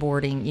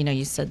springboarding.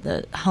 You said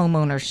the home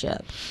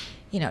ownership,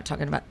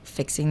 talking about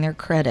fixing their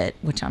credit,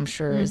 which I'm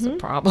sure is a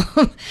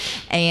problem,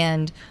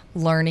 and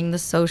learning the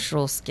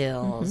social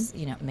skills,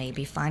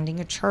 maybe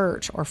finding a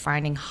church or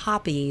finding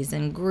hobbies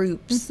and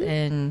groups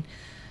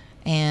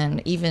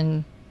and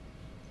even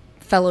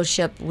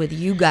fellowship with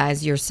you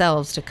guys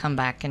yourselves to come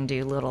back and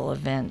do little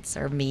events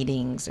or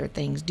meetings or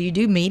things. Do you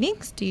do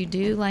meetings? Do you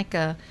do like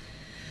a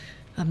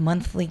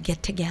monthly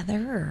get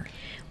together?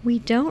 We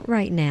don't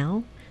right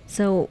now.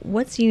 So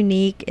what's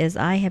unique is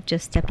I have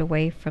just stepped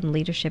away from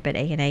leadership at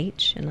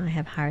A&H, and I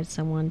have hired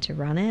someone to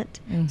run it.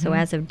 So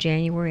as of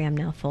January, I'm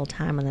now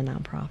full-time on the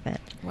nonprofit.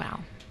 Wow.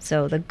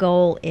 So the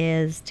goal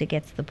is to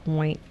get to the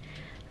point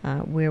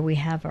where we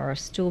have our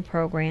stool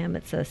program.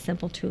 It's a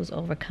Simple Tools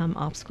Overcome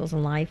Obstacles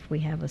in Life. We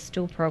have a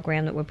stool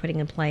program that we're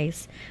putting in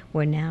place.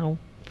 We're now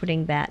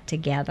putting that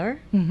together,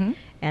 and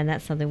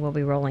that's something we'll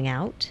be rolling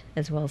out,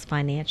 as well as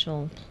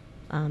financial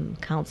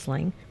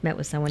counseling. Met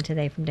with someone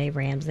today from Dave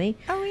Ramsey.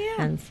 Oh,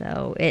 yeah. And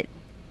so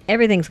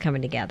everything's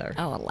coming together.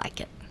 Oh, I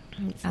like it.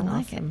 It's I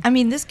like awesome.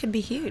 it. This could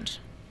be huge.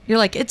 You're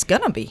like, it's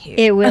going to be huge.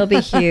 It will be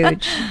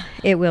huge.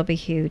 It will be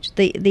huge.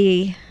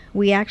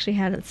 We actually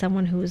had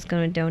someone who was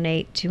going to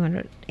donate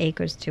 200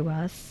 acres to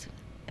us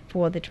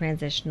for the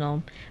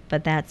transitional,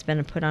 but that's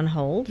been put on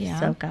hold. Yeah.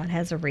 So God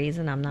has a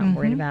reason. I'm not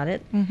worried about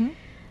it.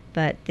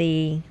 But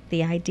the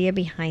idea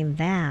behind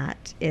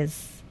that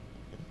is,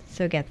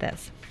 so get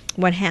this.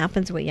 What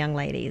happens with young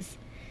ladies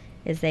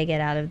is they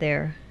get out of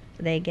their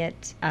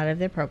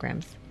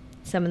programs.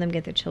 Some of them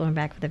get their children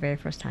back for the very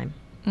first time,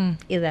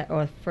 either that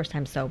or first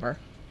time sober.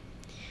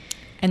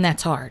 And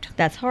that's hard.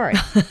 That's hard.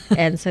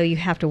 And so you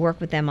have to work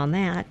with them on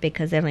that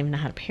because they don't even know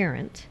how to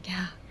parent.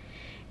 Yeah.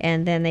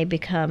 And then they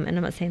become, and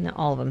I'm not saying that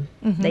all of them,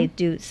 they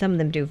do, some of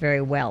them do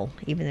very well,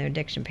 even their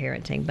addiction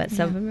parenting, but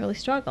some of them really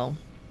struggle.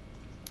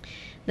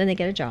 Then they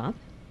get a job,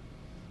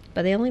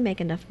 but they only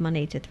make enough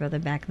money to throw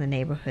them back in the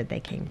neighborhood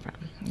they came from.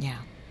 Yeah.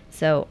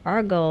 So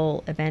our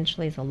goal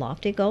eventually is a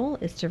lofty goal,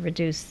 is to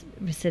reduce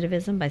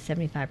recidivism by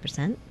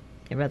 75%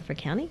 in Rutherford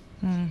County.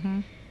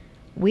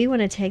 We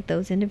want to take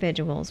those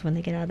individuals when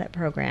they get out of that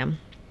program,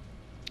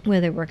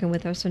 whether they're working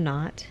with us or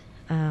not,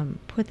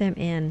 put them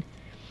in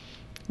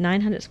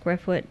 900 square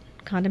foot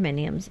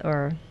condominiums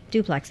or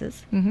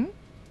duplexes,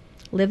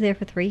 live there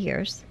for 3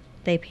 years.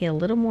 They pay a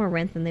little more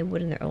rent than they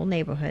would in their old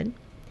neighborhood.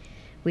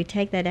 We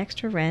take that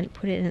extra rent,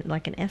 put it in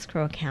like an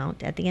escrow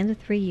account. At the end of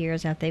 3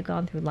 years, after they've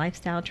gone through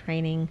lifestyle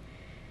training,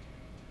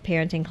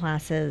 parenting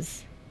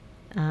classes,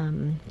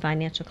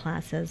 financial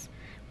classes,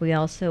 we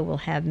also will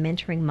have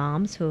mentoring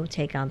moms who will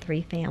take on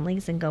 3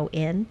 families and go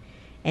in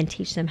and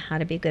teach them how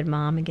to be a good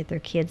mom and get their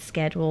kids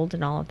scheduled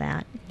and all of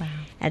that. Wow.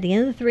 At the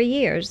end of the 3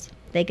 years,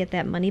 they get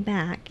that money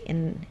back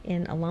in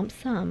a lump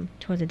sum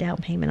towards a down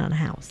payment on a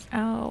house.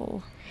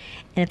 Oh.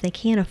 And if they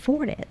can't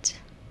afford it,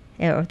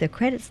 or if their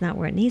credit's not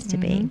where it needs to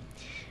be,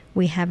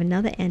 we have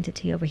another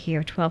entity over here,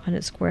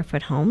 1,200 square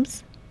foot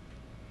homes,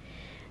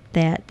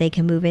 that they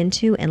can move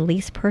into and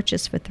lease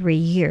purchase for 3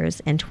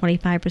 years, and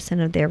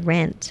 25% of their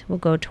rent will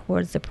go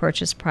towards the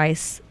purchase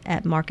price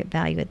at market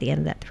value at the end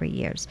of that 3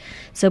 years.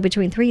 So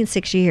between 3 and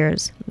 6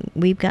 years,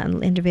 we've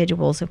gotten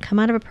individuals who've come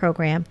out of a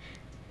program.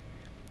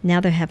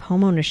 Now they have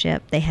home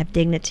ownership, they have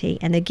dignity,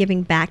 and they're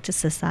giving back to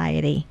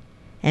society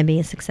and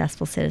being a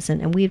successful citizen.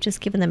 And we've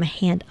just given them a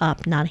hand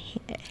up, not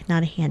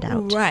a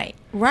handout. Right.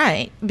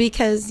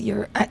 Because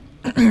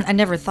I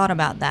never thought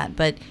about that,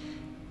 but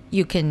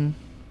you can,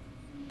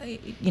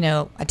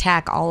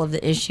 attack all of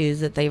the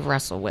issues that they've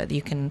wrestled with.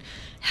 You can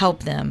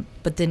help them,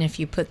 but then if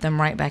you put them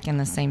right back in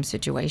the same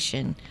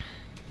situation,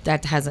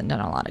 that hasn't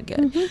done a lot of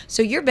good.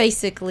 So you're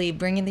basically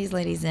bringing these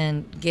ladies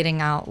in, getting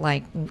out,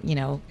 like,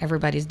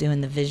 everybody's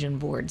doing the vision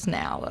boards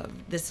now of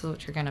this is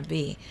what you're going to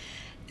be.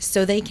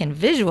 So they can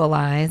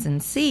visualize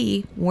and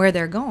see where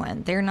they're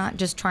going. They're not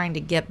just trying to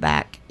get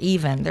back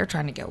even. They're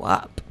trying to go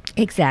up.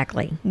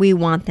 Exactly. We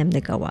want them to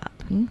go up.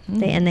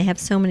 They have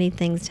so many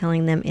things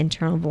telling them,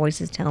 internal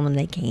voices telling them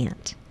they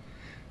can't.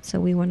 So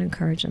we want to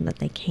encourage them that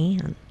they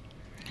can.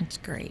 That's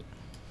great.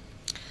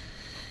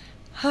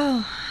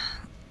 Oh,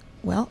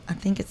 well, I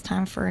think it's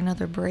time for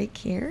another break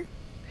here.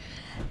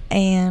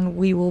 And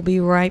we will be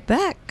right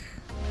back.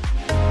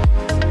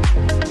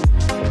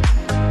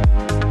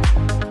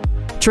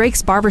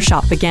 Drake's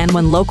Barbershop began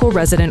when local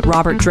resident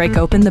Robert Drake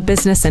opened the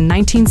business in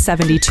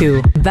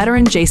 1972.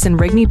 Veteran Jason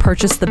Rigney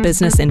purchased the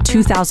business in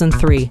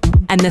 2003,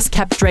 and this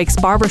kept Drake's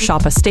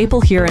Barbershop a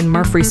staple here in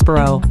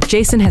Murfreesboro.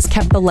 Jason has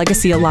kept the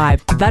legacy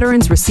alive.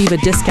 Veterans receive a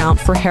discount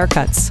for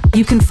haircuts.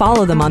 You can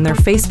follow them on their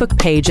Facebook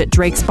page at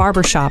Drake's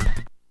Barbershop.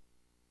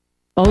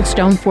 Old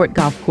Stone Fort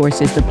Golf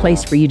Course is the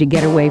place for you to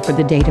get away for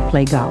the day to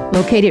play golf.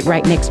 Located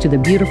right next to the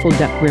beautiful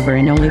Duck River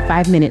and only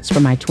 5 minutes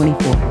from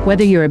I-24.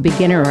 Whether you're a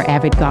beginner or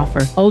avid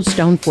golfer, Old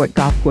Stone Fort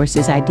Golf Course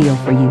is ideal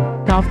for you.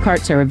 Golf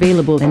carts are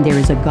available and there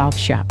is a golf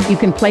shop. You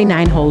can play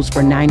 9 holes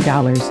for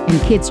 $9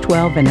 and kids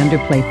 12 and under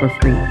play for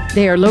free.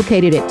 They are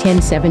located at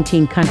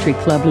 1017 Country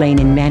Club Lane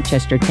in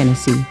Manchester,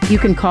 Tennessee. You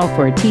can call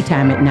for a tee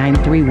time at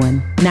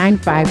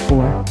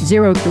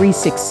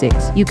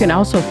 931-954-0366. You can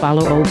also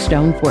follow Old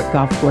Stone Fort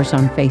Golf Course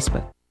on Facebook.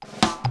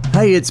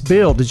 Hey, it's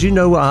Bill. Did you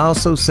know I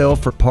also sell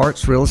for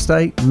Parks Real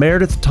Estate?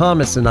 Meredith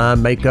Thomas and I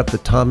make up the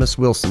Thomas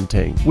Wilson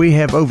team. We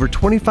have over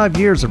 25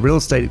 years of real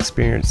estate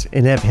experience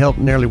and have helped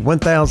nearly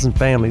 1,000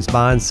 families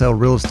buy and sell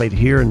real estate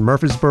here in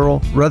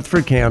Murfreesboro,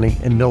 Rutherford County,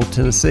 and Middle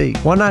Tennessee.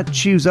 Why not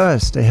choose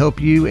us to help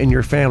you and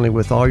your family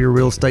with all your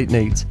real estate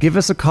needs? Give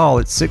us a call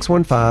at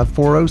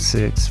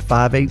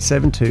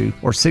 615-406-5872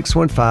 or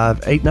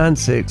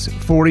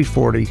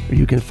 615-896-4040, or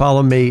you can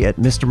follow me at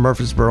Mr.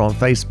 Murfreesboro on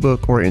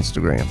Facebook or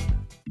Instagram.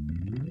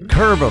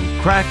 Curb them,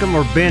 crack them,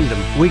 or bend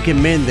them, we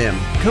can mend them.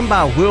 Come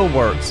by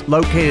Wheelworks,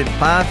 located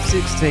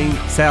 516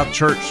 South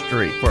Church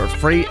Street. For a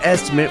free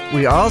estimate,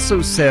 we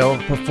also sell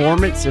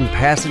performance and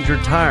passenger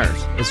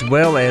tires, as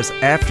well as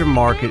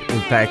aftermarket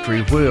and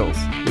factory wheels.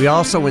 We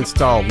also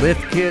install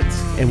lift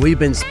kits, and we've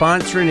been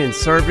sponsoring and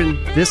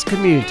serving this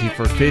community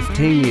for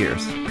 15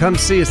 years. Come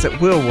see us at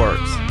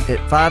Wheelworks at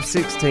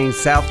 516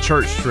 South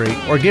Church Street,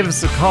 or give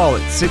us a call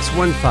at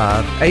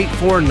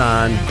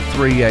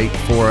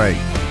 615-849-3848.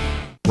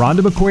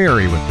 Rhonda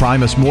McQuarrie with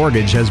Primus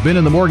Mortgage has been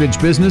in the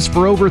mortgage business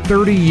for over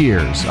 30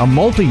 years, a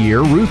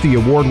multi-year Ruthie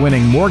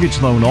Award-winning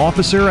mortgage loan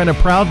officer and a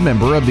proud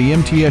member of the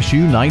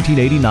MTSU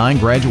 1989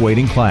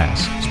 graduating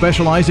class,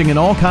 specializing in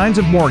all kinds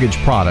of mortgage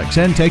products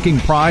and taking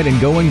pride in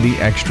going the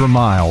extra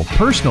mile,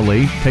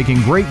 personally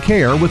taking great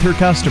care with her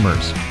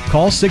customers.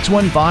 Call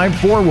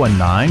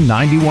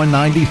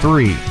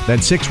 615-419-9193.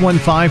 That's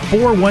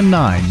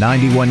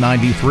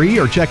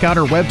 615-419-9193, or check out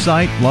our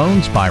website,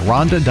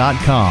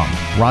 loansbyronda.com.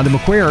 Rhonda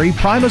McQuarrie,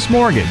 Primus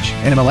Mortgage,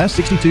 NMLS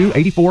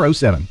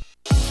 628407.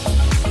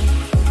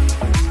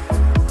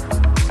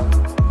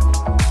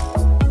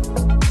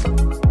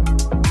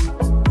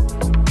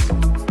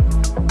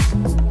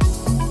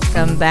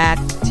 Welcome back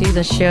to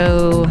the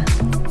show,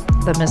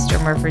 the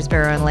Mr.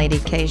 Murfreesboro and Lady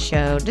K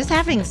show. Just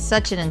having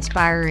such an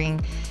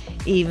inspiring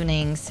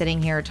evening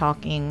sitting here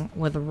talking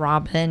with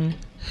Robin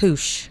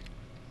Hush.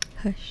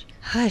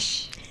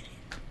 Hush.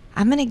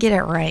 I'm going to get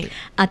it right.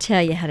 I'll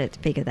tell you how to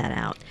figure that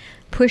out.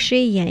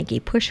 Pushy Yankee,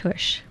 push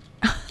hush.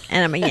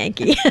 And I'm a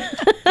Yankee.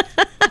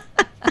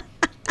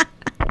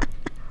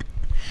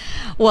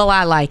 Well,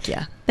 I like you.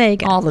 There you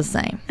go. All the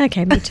same.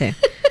 Okay, me too.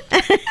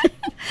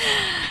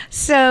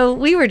 So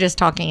we were just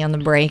talking on the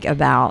break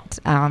about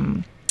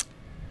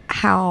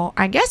how,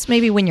 I guess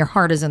maybe when your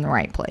heart is in the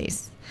right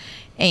place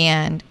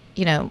and,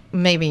 you know,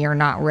 maybe you're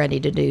not ready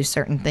to do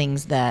certain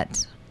things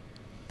that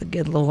the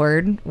good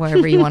Lord,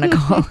 whatever you want to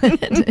call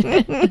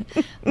it,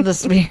 the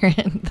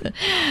Spirit,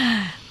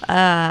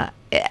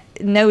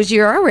 knows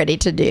you are ready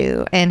to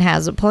do and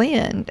has a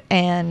plan,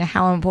 and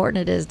how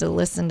important it is to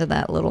listen to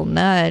that little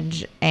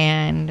nudge,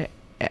 and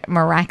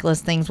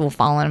miraculous things will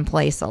fall in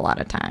place a lot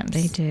of times.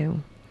 They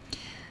do.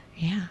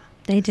 Yeah.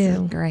 They do.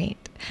 So great.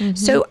 Mm-hmm.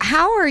 So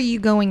how are you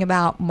going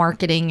about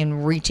marketing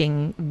and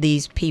reaching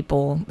these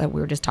people that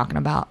we were just talking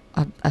about?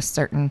 A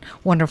certain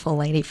wonderful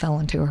lady fell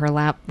into her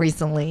lap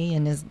recently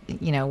and is,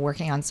 you know,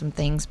 working on some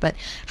things. But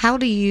how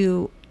do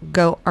you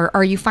go, or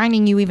are you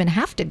finding you even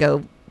have to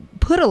go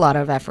put a lot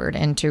of effort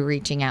into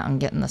reaching out and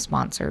getting the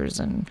sponsors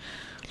and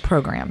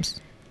programs?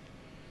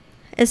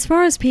 As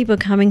far as people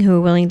coming who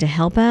are willing to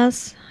help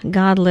us,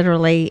 God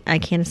literally, I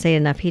can't say it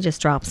enough, he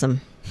just drops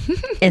them.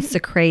 It's the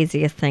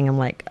craziest thing. I'm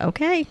like,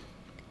 okay,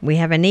 we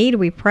have a need,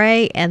 we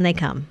pray, and they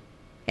come.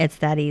 It's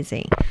that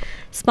easy.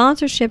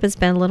 Sponsorship has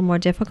been a little more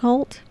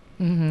difficult.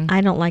 Mm-hmm. I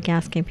don't like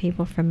asking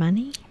people for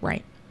money.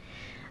 Right.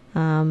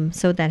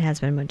 So that has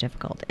been more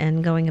difficult.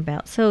 And going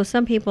about, so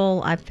some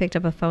people, I've picked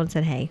up a phone and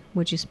said, hey,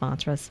 would you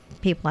sponsor us?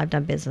 People I've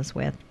done business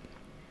with.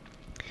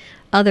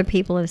 Other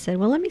people have said,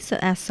 well, let me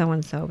ask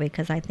so-and-so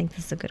because I think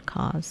this is a good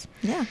cause.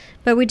 Yeah.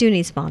 But we do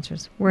need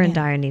sponsors. We're in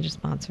dire need of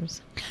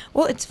sponsors.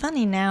 Well, it's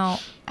funny now,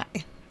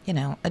 you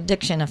know,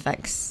 addiction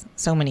affects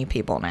so many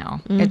people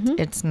now. Mm-hmm.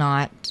 It's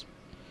not,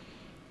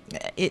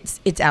 it's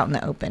out in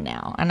the open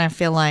now. And I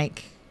feel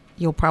like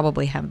you'll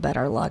probably have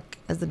better luck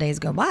as the days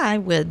go by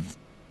with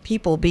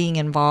people being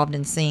involved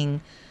and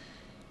seeing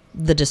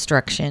the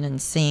destruction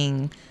and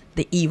seeing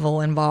the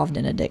evil involved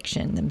in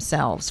addiction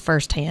themselves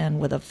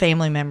firsthand with a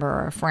family member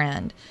or a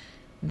friend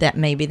that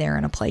maybe they're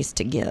in a place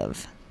to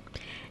give.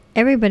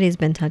 Everybody's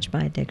been touched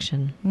by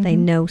addiction. Mm-hmm. They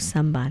know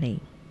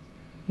somebody,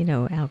 you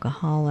know,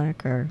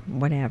 alcoholic or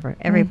whatever.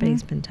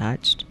 Everybody's been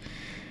touched.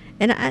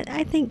 And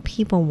I think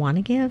people want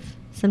to give.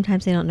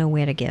 Sometimes they don't know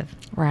where to give.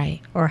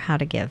 Right. Or how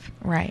to give.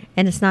 Right.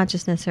 And it's not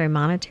just necessarily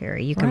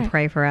monetary. You can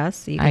pray for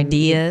us. You can,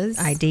 ideas.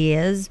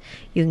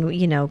 You can,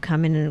 you know,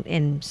 come in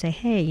and say,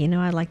 hey, you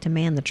know, I'd like to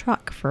man the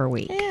truck for a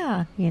week.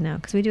 Yeah. You know,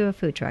 because we do a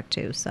food truck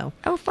too. So.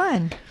 Oh,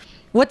 fun.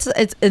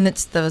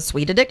 It's the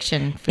Sweet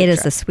Addiction food It is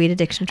truck. the Sweet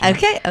Addiction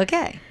truck.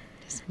 Okay.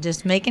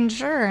 Just making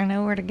sure I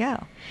know where to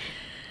go.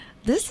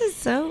 This is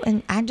so,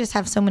 and I just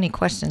have so many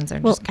questions. They're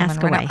just coming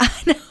ask right away.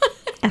 out. I know.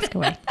 Ask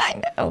away.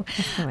 I know.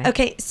 Ask away.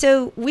 Okay,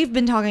 so we've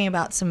been talking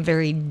about some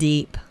very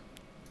deep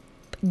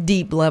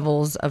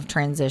levels of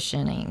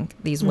transitioning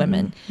these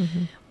women.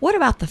 Mm-hmm. What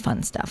about the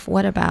fun stuff?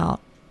 What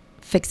about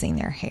fixing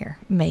their hair,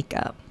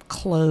 makeup,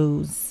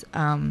 clothes,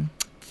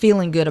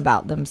 feeling good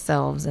about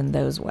themselves in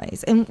those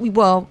ways? And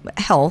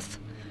health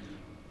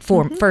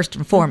first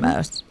and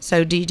foremost.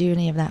 So do you do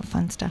any of that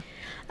fun stuff?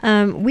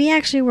 We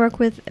actually work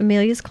with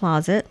Amelia's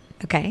Closet.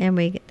 Okay. And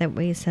we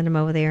send them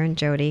over there, and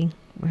Jody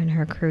and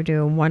her crew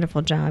do a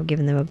wonderful job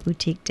giving them a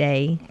boutique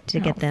day to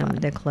get them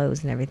their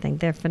clothes and everything.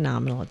 They're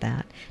phenomenal at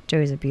that.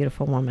 Jody's a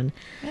beautiful woman.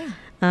 Yeah.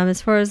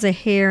 As far as the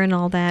hair and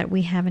all that,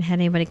 we haven't had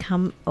anybody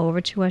come over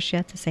to us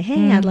yet to say,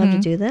 hey, I'd love to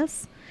do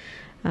this.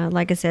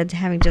 Like I said,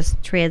 having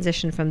just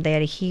transitioned from there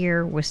to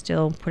here, we're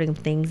still putting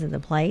things into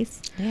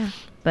place. Yeah.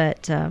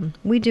 But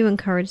we do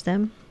encourage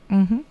them.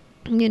 Mm-hmm.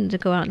 You know, to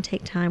go out and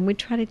take time. We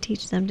try to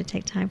teach them to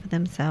take time for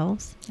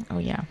themselves. Oh,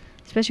 yeah.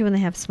 Especially when they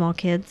have small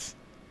kids.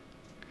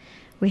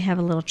 We have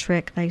a little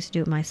trick that I used to do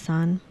with my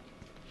son.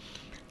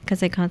 Because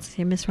they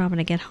constantly say, Miss Robin,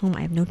 I get home,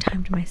 I have no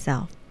time to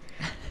myself.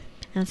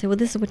 And I say, well,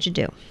 this is what you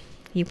do.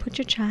 You put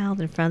your child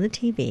in front of the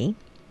TV,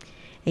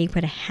 and you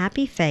put a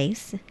happy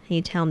face, and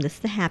you tell them this is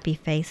the happy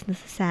face and this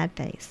is the sad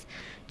face.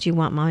 Do you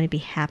want mommy to be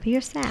happy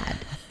or sad?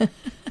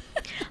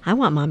 I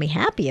want mommy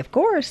happy, of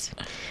course.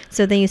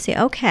 So then you say,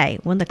 okay,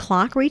 when the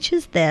clock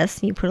reaches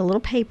this, you put a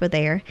little paper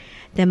there,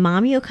 then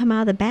mommy will come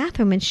out of the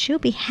bathroom and she'll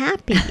be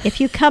happy. If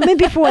you come in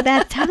before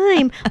that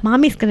time,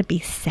 mommy's going to be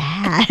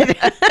sad.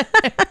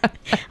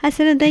 I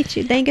said, and they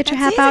get your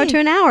half hour to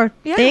an hour.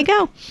 Yeah, there you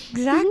go.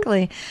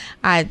 Exactly.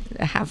 I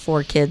have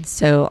 4 kids,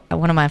 so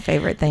one of my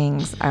favorite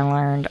things I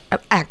learned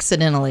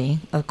accidentally,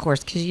 of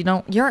course, because you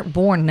aren't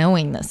born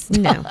knowing this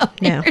stuff.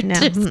 No. You're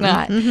just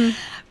not.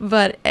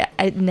 But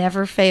it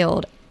never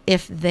failed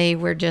if they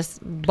were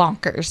just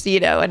bonkers,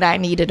 and I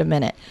needed a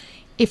minute.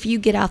 If you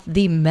get out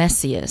the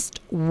messiest,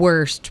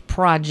 worst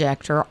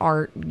project or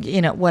art,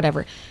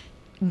 whatever,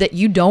 that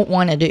you don't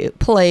want to do,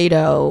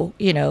 Play-Doh,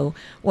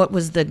 what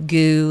was the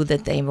goo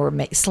that they were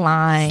making?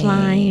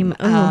 Slime.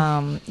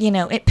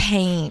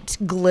 Paint,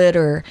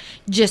 glitter,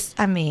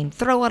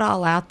 throw it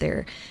all out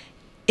there.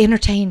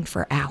 Entertain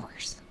for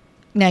hours.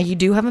 Now, you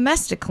do have a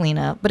mess to clean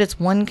up, but it's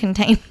one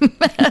contained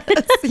mess,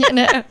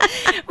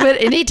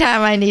 But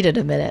anytime I needed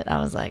a minute,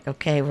 I was like,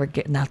 okay, we're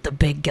getting out the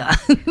big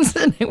guns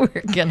and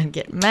we're going to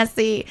get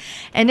messy.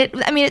 And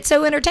it's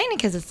so entertaining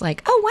because it's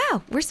like, oh,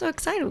 wow, we're so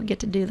excited we get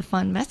to do the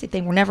fun, messy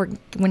thing we're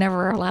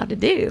never allowed to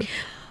do.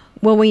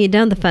 Well, when you've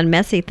done the fun,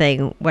 messy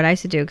thing, what I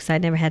used to do, because I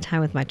never had time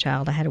with my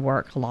child, I had to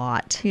work a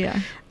lot. Yeah.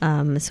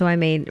 So I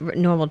made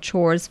normal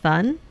chores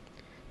fun.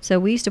 So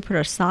we used to put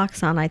our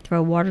socks on. I'd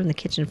throw water on the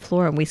kitchen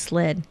floor and we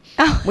slid.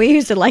 Oh. We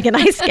used to like an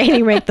ice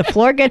skating rink. The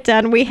floor got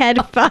done. We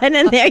had fun,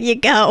 and there you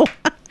go.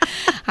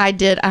 I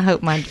did. I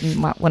hope my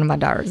one of my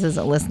daughters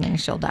isn't listening.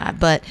 She'll die.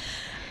 But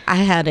I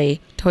had a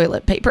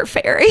toilet paper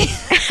fairy.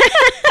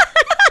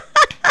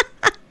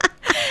 And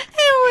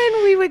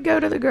when we would go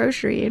to the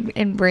grocery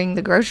and bring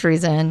the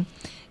groceries in,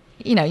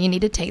 you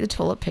need to take the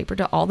toilet paper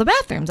to all the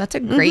bathrooms. That's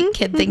a great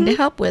kid thing to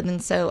help with.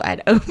 And so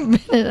I'd open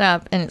it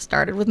up, and it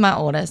started with my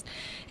oldest.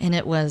 And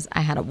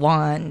I had a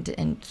wand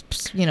and,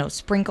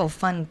 sprinkle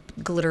fun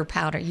glitter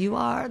powder. You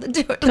are the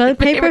toilet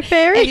paper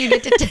fairy. And you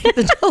get to take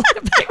the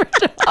toilet paper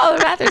to all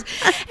the bathrooms.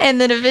 And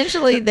then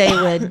eventually they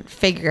would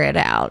figure it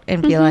out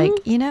and be like,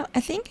 I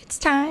think it's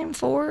time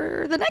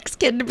for the next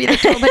kid to be the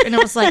toilet paper. And it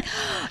was like,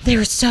 they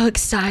were so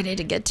excited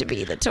to get to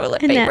be the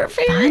toilet paper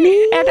fairy.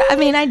 Funny?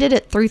 And I did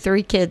it through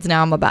 3 kids.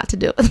 Now I'm about to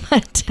do it with my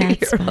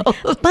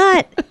 2-year-old.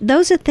 But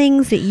those are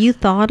things that you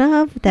thought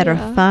of that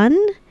are fun.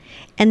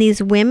 And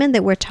these women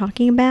that we're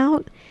talking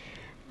about,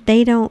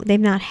 they've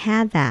not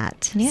had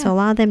that. Yeah. So a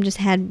lot of them just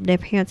had their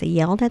parents that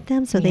yelled at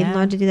them, so they've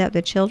learned to do that with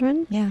their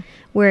children. Yeah.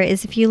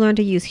 Whereas if you learn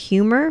to use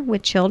humor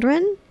with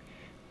children,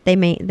 they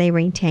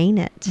retain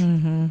it.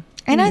 Mm-hmm.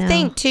 And I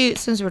think too,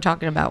 since we're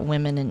talking about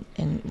women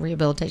and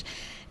rehabilitation,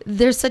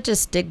 there's such a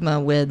stigma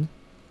with,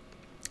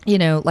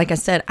 like I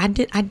said, I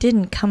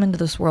didn't come into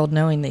this world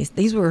knowing these.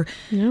 These were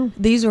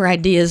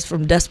ideas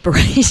from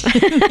desperation.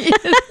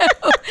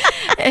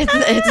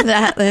 It's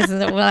that,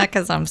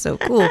 because I'm so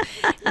cool.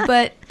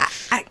 But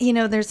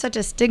there's such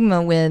a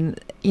stigma when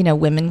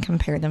women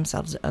compare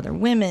themselves to other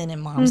women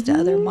and moms to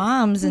other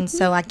moms, and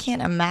so I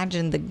can't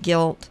imagine the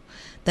guilt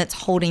that's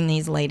holding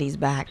these ladies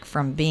back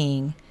from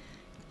being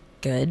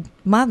good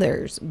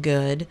mothers,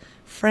 good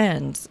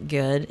friends,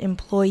 good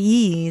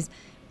employees,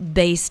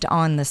 based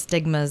on the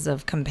stigmas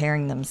of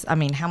comparing them.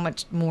 How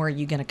much more are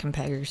you going to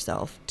compare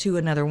yourself to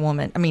another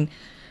woman?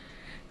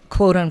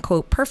 Quote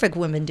unquote perfect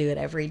women do it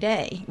every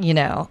day,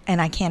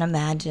 and I can't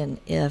imagine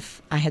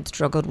if I had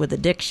struggled with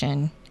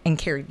addiction and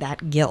carried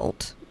that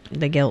guilt.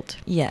 The guilt.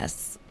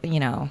 Yes.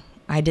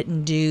 I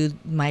didn't do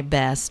my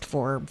best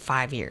for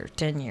 5 years,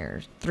 10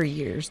 years, 3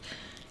 years.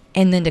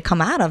 And then to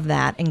come out of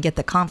that and get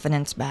the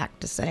confidence back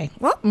to say,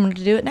 well, I'm going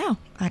to do it now.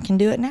 I can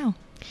do it now.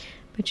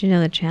 But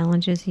the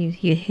challenge is you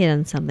hit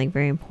on something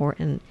very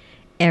important.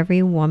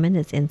 Every woman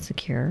is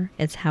insecure.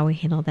 It's how we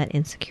handle that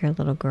insecure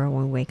little girl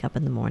when we wake up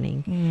in the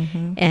morning.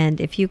 Mm-hmm. And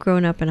if you've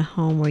grown up in a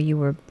home where you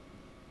were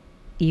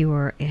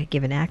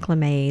given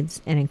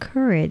acclimates and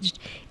encouraged,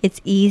 it's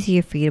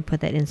easier for you to put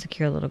that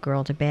insecure little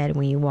girl to bed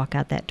when you walk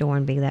out that door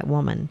and be that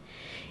woman.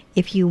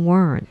 If you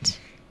weren't,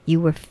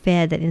 you were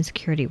fed, that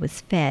insecurity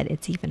was fed,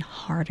 it's even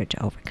harder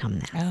to overcome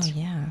that. Oh,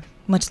 yeah.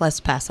 Much less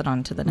pass it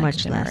on to the next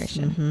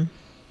generation.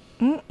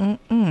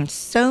 Mm-hmm.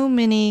 So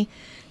many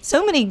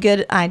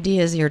good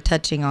ideas you're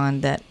touching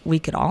on that we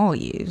could all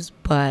use,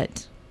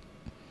 but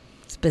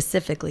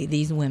specifically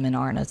these women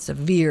are in a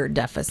severe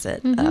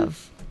deficit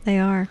of... They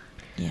are.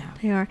 Yeah.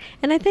 They are.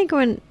 And I think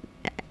when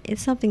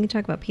it's something you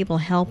talk about people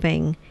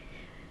helping,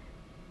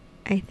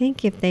 I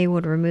think if they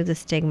would remove the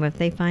stigma, if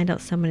they find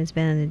out someone has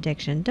been in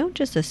addiction, don't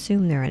just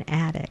assume they're an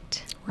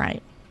addict.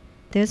 Right.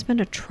 There's been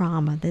a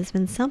trauma. There's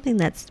been something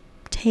that's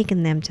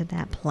taken them to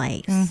that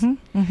place.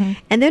 Mm-hmm. Mm-hmm.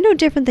 And they're no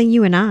different than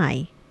you and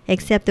I,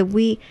 except that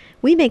we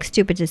make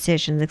stupid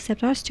decisions,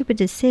 except our stupid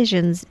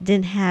decisions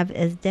didn't have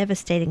as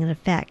devastating an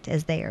effect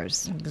as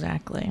theirs.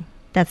 Exactly.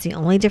 That's the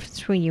only difference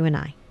between you and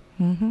I.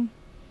 Mm-hmm.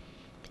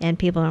 And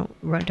people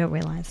don't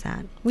realize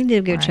that. We need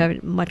to give each other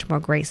much more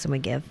grace than we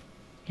give.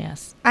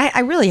 Yes. I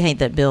really hate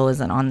that Bill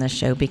isn't on this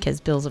show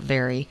because Bill's a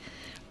very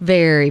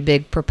very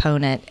big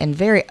proponent and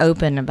very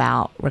open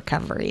about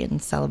recovery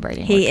and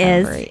celebrating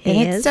recovery. He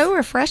and it's is. so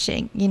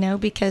refreshing,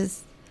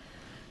 because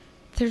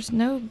there's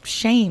no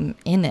shame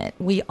in it.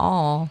 We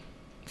all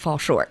fall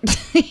short,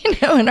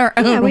 in our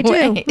own we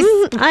ways.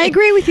 do. I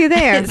agree with you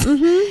there.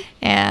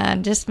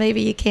 And just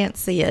maybe you can't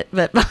see it,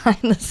 but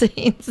behind the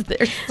scenes,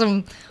 there's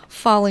some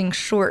falling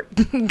short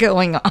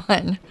going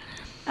on.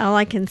 All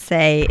I can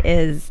say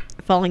is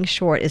falling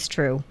short is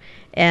true.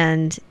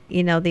 And,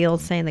 the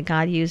old saying that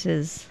God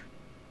uses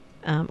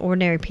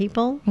ordinary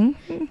people,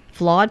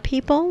 flawed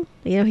people.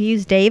 He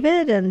used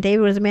David, and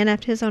David was a man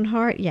after his own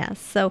heart. Yes.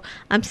 So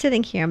I'm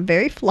sitting here. I'm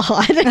very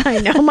flawed. I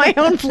know my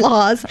own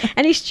flaws,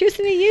 and he's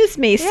choosing to use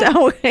me.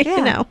 So, he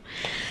can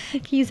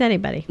use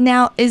anybody.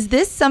 Now, is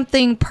this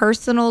something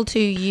personal to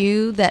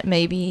you that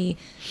maybe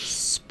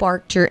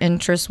sparked your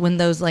interest when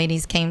those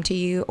ladies came to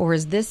you? Or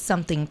is this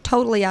something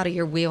totally out of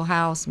your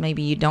wheelhouse,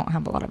 maybe you don't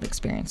have a lot of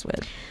experience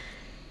with?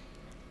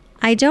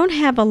 I don't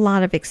have a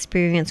lot of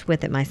experience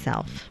with it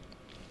myself.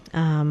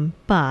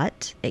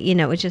 But,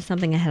 it's just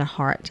something I had a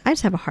heart. I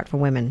just have a heart for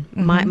women.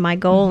 My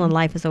goal in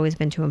life has always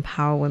been to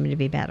empower women to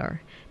be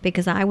better.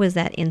 Because I was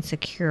that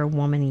insecure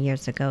woman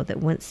years ago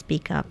that wouldn't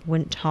speak up,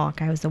 wouldn't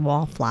talk. I was a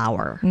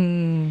wallflower.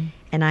 And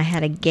I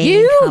had to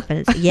gain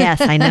confidence.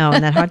 Yes, I know.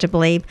 And that's hard to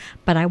believe.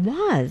 But I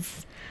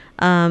was.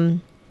 I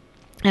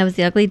was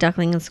the ugly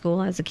duckling in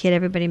school. As a kid,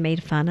 everybody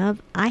made fun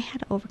of. I had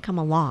to overcome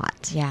a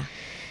lot. Yeah.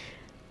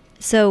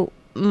 So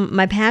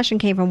my passion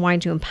came from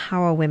wanting to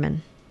empower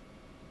women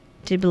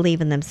to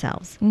believe in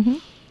themselves.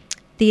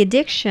 The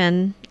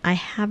addiction, I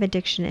have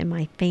addiction in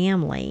my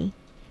family,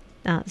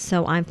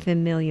 so I'm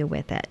familiar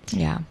with it.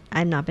 Yeah.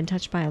 I've not been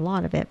touched by a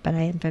lot of it, but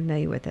I am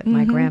familiar with it.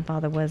 My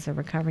grandfather was a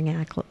recovering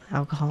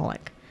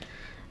alcoholic,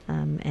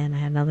 and I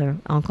had another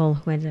uncle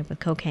who ended up with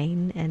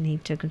cocaine, and he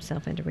took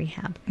himself into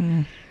rehab.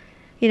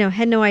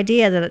 Had no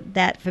idea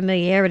that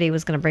familiarity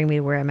was going to bring me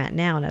to where I'm at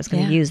now, and I was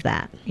going to use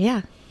that.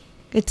 Yeah.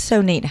 It's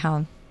so neat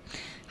how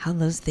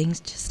those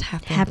things just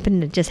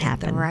happen. Just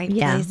happen. At the right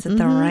place at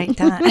the right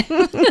time.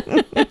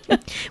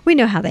 We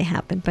know how they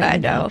happen, but I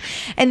know.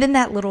 And then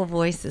that little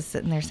voice is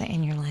sitting there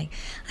saying, you're like,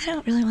 I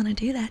don't really want to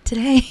do that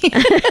today.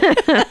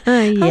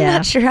 I'm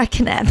not sure I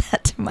can add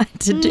that to my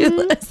to-do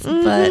list,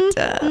 but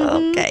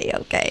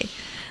okay.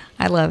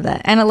 I love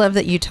that. And I love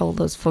that you told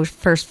those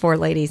first four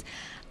ladies,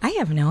 I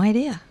have no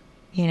idea,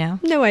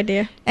 No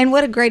idea. And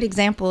what a great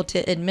example to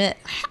admit,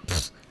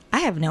 I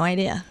have no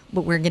idea,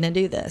 but we're going to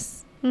do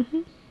this.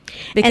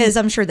 Because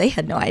I'm sure they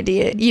had no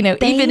idea,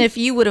 even if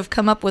you would have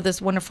come up with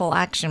this wonderful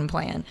action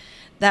plan,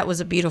 that was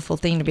a beautiful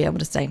thing to be able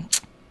to say,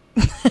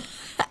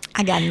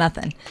 I got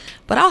nothing,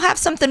 but I'll have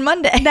something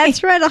Monday.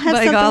 That's right. I'll have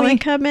something when you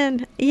come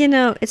in.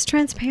 It's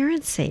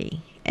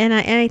transparency. And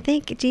I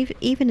think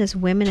even as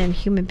women and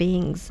human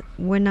beings,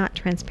 we're not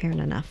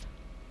transparent enough.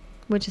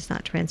 We're just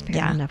not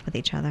transparent enough with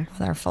each other.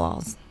 With our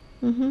flaws.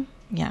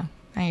 Yeah.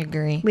 I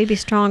agree. We'd be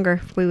stronger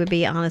if we would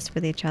be honest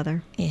with each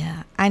other.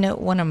 Yeah. I know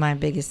one of my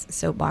biggest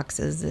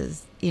soapboxes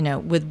is,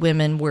 with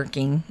women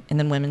working and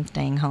then women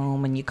staying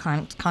home, and you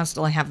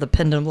constantly have the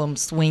pendulum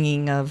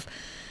swinging of,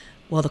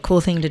 well, the cool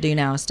thing to do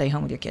now is stay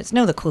home with your kids.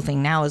 No, the cool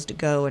thing now is to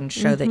go and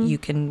show that you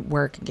can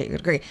work and get your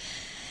degree.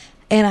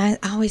 And I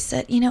always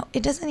said,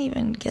 it doesn't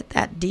even get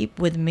that deep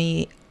with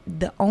me.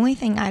 The only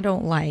thing I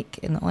don't like,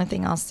 and the only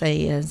thing I'll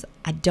say is,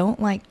 I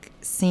don't like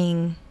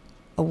seeing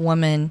a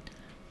woman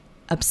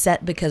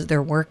upset because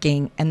they're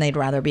working and they'd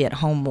rather be at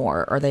home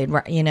more, or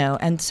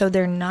and so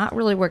they're not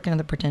really working to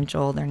the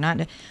potential. They're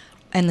not,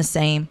 and the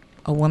same,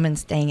 a woman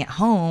staying at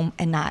home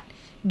and not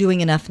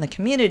doing enough in the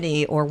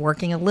community, or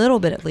working a little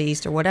bit at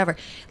least, or whatever.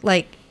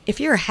 Like, if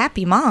you're a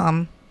happy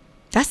mom,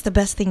 that's the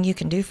best thing you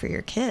can do for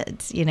your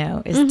kids,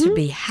 is to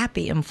be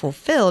happy and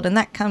fulfilled. And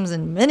that comes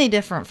in many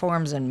different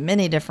forms and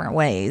many different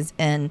ways.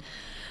 And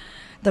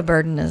the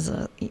burden is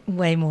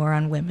way more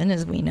on women,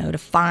 as we know, to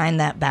find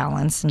that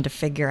balance and to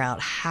figure out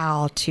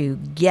how to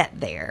get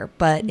there.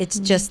 But it's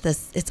just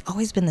this, it's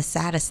always been the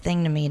saddest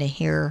thing to me to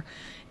hear,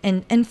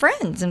 and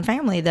friends and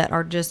family that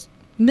are just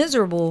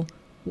miserable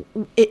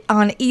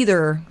on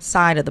either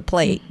side of the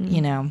plate,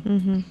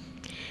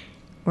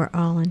 We're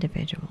all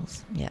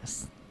individuals.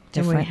 Yes.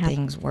 Different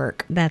things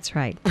work. That's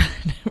right.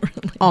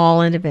 Really.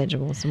 All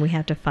individuals, and we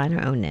have to find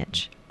our own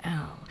niche.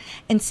 Oh.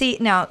 And see,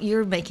 now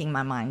you're making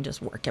my mind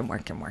just work and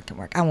work and work and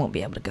work. I won't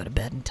be able to go to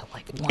bed until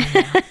like 1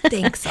 now.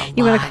 Thanks a lot.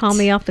 You want to call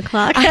me off the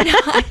clock?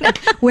 I know.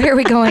 Where are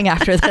we going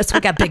after this? We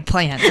got big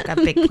plans.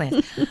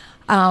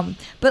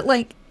 But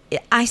like,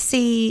 I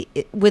see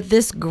with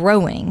this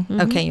growing,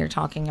 okay, you're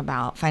talking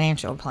about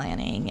financial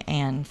planning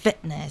and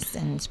fitness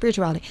and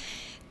spirituality.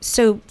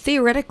 So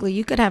theoretically,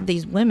 you could have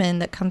these women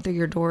that come through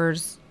your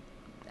doors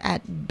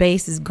at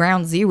base is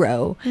ground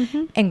zero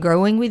and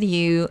growing with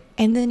you,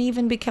 and then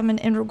even becoming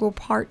integral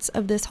parts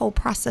of this whole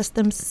process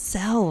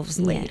themselves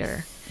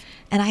later.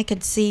 And I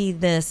could see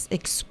this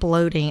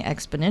exploding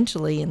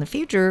exponentially in the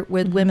future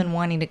with women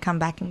wanting to come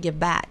back and give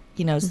back.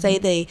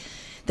 Say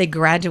they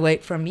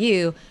graduate from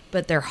you,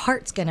 but their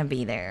heart's going to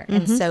be there.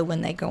 And so when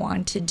they go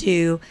on to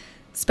do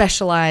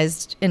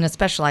specialized in a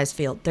specialized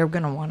field, they're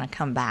going to want to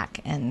come back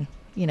and,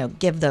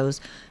 give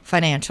those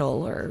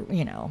financial or,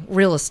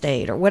 real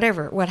estate or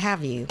whatever, what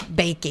have you,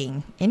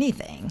 baking,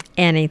 anything.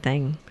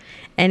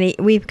 And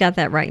we've got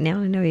that right now.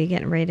 I know you're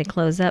getting ready to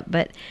close up,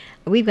 but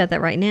we've got that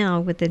right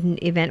now with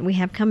the event we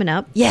have coming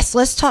up. Yes,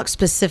 let's talk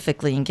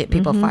specifically and get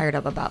people fired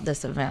up about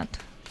this event.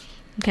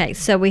 Okay,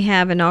 so we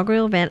have an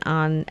inaugural event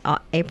on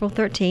April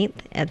 13th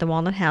at the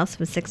Walnut House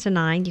from 6 to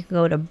 9. You can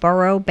go to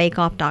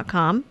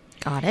boroughbakeoff.com.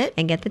 Got it.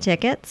 And get the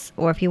tickets.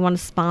 Or if you want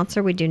to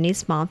sponsor, we do need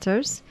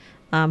sponsors.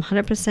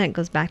 100%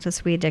 goes back to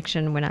Sweet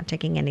Addiction. We're not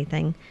taking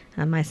anything.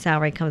 My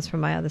salary comes from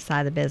my other side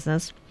of the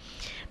business.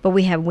 But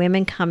we have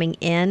women coming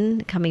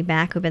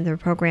back who've been through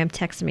the program,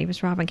 texting me,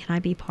 Ms. Robin, can I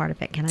be part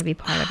of it? Can I be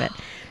part of it?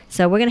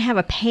 So we're going to have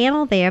a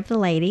panel there of the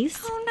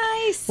ladies.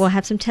 Oh, nice. We'll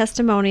have some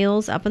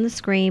testimonials up on the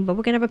screen, but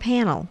we're going to have a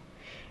panel.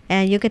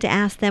 And you'll get to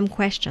ask them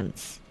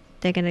questions.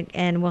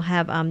 And we'll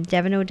have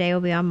Devin O'Day will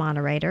be our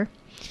moderator.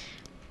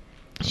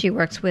 She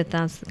works with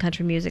the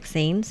country music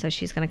scene, so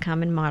she's going to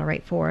come and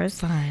moderate for us.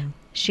 Fine.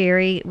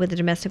 Sherry with the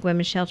Domestic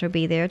Women's Shelter will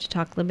be there to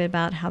talk a little bit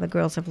about how the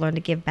girls have learned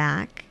to give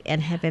back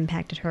and have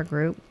impacted her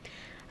group.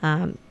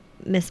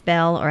 Miss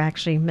Bell, or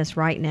actually Miss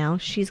Wright now,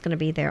 she's going to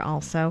be there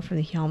also from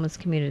the homeless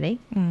community,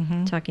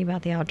 talking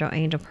about the Outdoor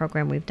Angel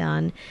program we've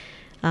done.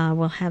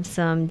 We'll have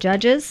some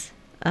judges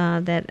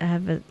that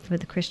have with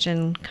the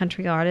Christian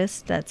country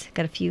artist that's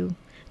got a few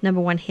number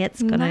one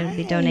hits, going to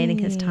be donating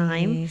his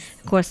time.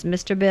 Of course,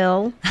 Mr.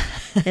 Bill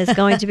is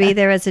going to be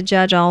there as a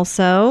judge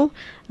also.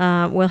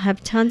 We'll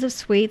have tons of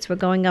sweets. We're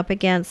going up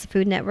against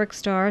Food Network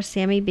star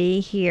Sammy B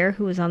here,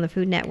 who was on the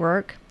Food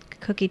Network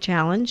Cookie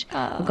Challenge.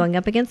 We're going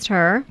up against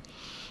her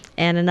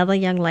and another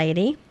young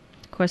lady.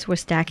 Of course, we're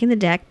stacking the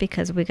deck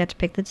because we got to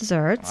pick the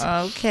desserts.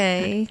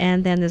 Okay.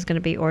 And then there's going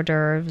to be hors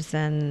d'oeuvres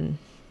and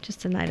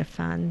just a night of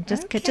fun.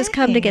 Just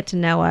come to get to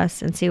know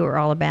us and see what we're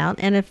all about.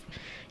 And if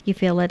you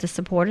feel led to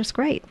support us,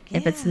 great. Yeah.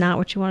 If it's not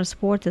what you want to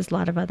support, there's a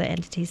lot of other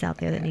entities out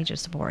there that need your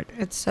support.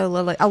 It's so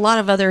lovely. A lot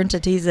of other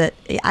entities that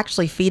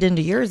actually feed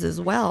into yours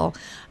as well.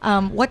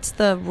 What's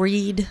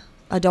the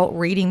adult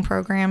reading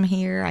program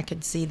here? I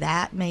could see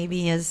that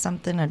maybe as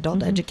something,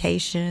 adult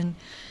education.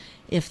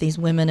 If these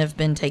women have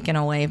been taken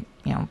away,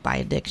 by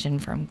addiction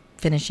from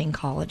finishing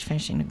college,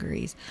 finishing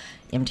degrees,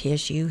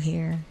 MTSU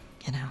here,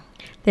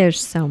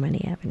 There's so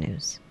many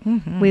avenues.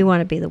 We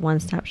want to be the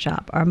one-stop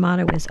shop. Our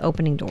motto is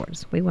opening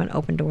doors. We want to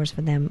open doors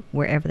for them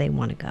wherever they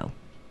want to go.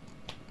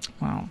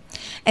 Wow.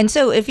 And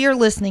so if you're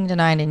listening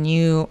tonight and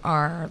you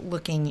are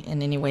looking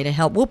in any way to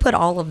help, we'll put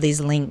all of these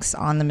links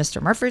on the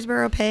Mr.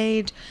 Murfreesboro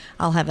page.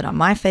 I'll have it on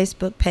my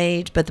Facebook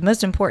page. But the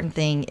most important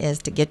thing is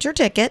to get your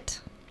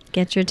ticket.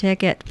 Get your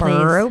ticket, please.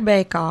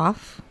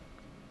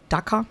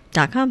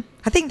 boroughbakeoff.com.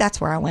 I think that's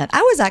where I went.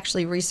 I was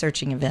actually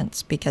researching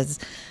events because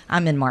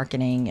I'm in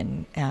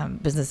marketing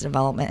and business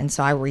development. And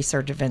so I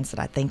research events that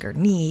I think are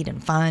neat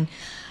and fun.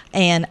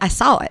 And I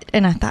saw it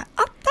and I thought,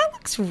 oh, that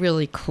looks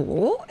really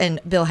cool. And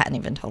Bill hadn't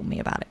even told me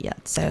about it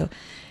yet. So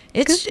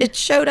it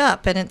showed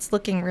up and it's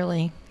looking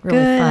really,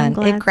 really fun.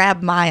 It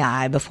grabbed my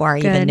eye before I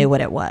even knew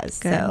what it was.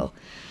 Good.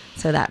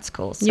 So that's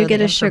cool. So you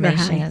get a sugar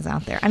high. Is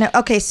out there. I know.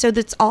 Okay. So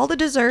that's all the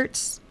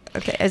desserts.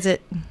 Okay. Is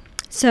it?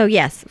 So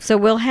yes, so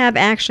we'll have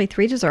actually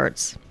 3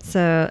 desserts.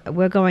 So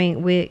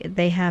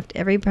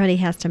everybody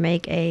has to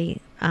make a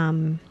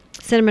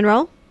cinnamon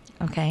roll.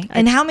 Okay.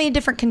 And how many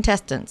different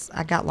contestants?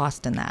 I got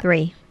lost in that.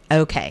 3.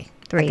 Okay.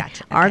 3.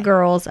 Gotcha. Our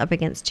girls up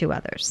against 2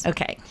 others.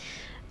 Okay.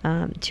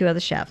 2 other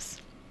chefs.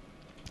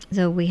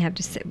 So we have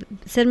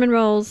cinnamon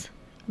rolls,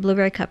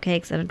 blueberry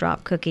cupcakes, and a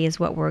drop cookie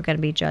is what we're going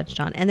to be judged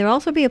on. And there'll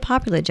also be a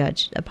popular.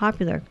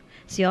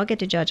 So y'all get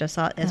to judge us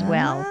as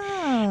well.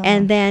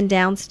 And then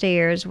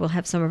downstairs we'll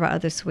have some of our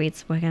other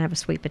sweets. We're gonna have a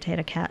sweet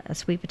potato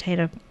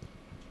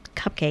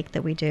cupcake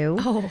that we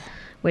do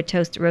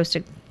with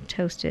roasted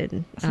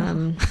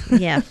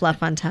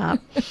fluff on top.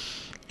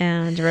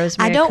 And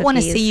rosemary I don't cookies. want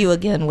to see you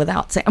again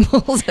without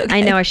samples. Okay?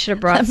 I know I should have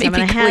brought some,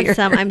 and I had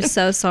some. I'm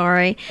so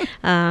sorry.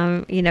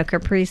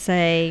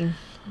 Caprese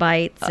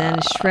bites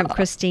and shrimp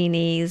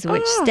crostinis,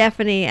 which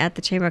Stephanie at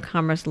the Chamber of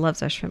Commerce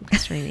loves our shrimp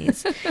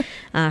crostinis.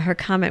 Her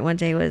comment one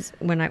day was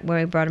when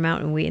we brought them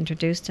out and we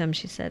introduced them,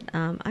 she said,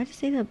 I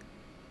just need a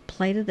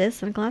plate of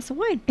this and a glass of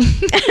wine.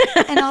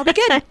 And I'll be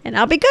good. And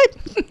I'll be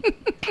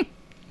good.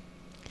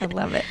 I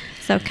love it.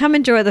 So come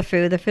enjoy the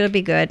food. The food will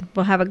be good.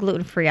 We'll have a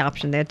gluten-free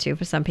option there, too,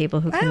 for some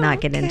people who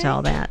cannot get into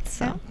all that.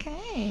 So.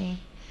 Okay.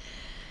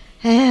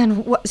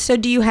 And so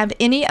do you have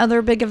any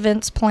other big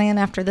events planned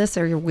after this?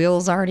 Are your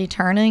wheels already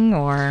turning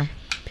or?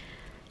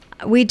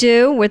 We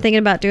do. We're thinking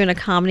about doing a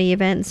comedy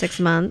event in 6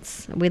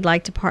 months. We'd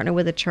like to partner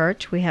with a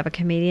church. We have a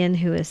comedian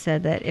who has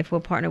said that if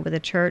we'll partner with a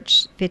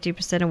church,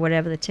 50% of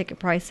whatever the ticket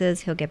price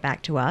is, he'll get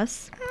back to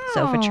us.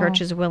 So if a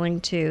church is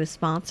willing to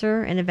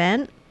sponsor an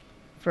event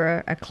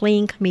for a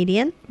clean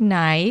comedian.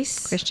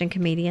 Nice. Christian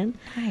comedian.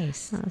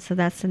 Nice. So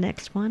that's the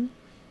next one.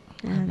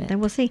 And then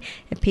we'll see.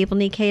 If people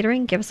need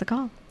catering, give us a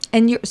call.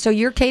 And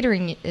your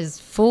catering is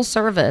full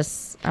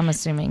service, I'm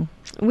assuming.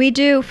 We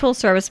do full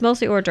service,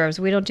 mostly hors d'oeuvres.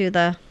 We don't do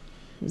the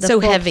the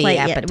So full heavy plate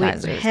yet.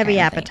 appetizers Heavy kind of thing.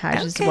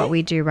 appetizers Okay. is what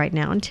we do right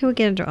now until we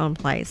get into our own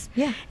place.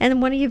 Yeah.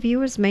 And one of your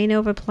viewers may know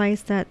of a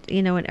place that,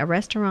 a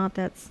restaurant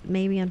that's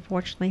maybe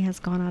unfortunately has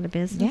gone out of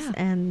business Yeah.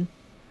 and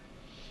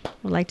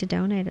would like to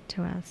donate it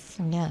to us.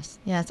 Yes.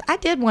 I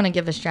did want to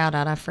give a shout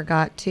out. I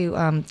forgot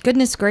to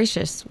Goodness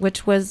Gracious,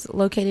 which was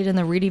located in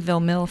the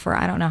Reedyville Mill for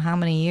I don't know how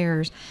many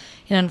years.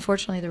 And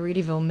unfortunately, the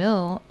Reedyville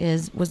Mill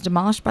was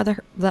demolished by the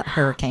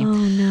hurricane. Oh,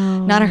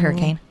 no. Not a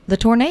hurricane, the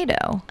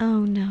tornado. Oh,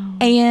 no.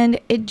 And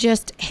it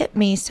just hit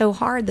me so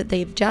hard that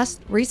they've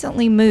just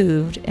recently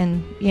moved.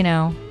 And,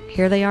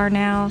 here they are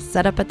now,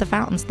 set up at the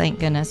fountains, thank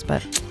goodness.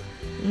 But,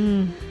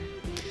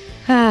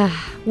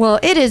 well,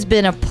 it has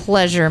been a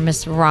pleasure,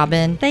 Miss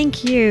Robin.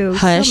 Thank you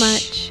Hush. so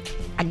much.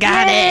 I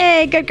got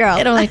Yay, good girl.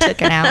 it. It only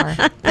took an hour.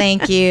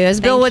 Thank you. As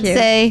Bill Thank would you.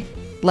 say,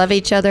 love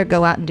each other,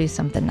 go out and do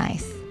something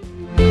nice.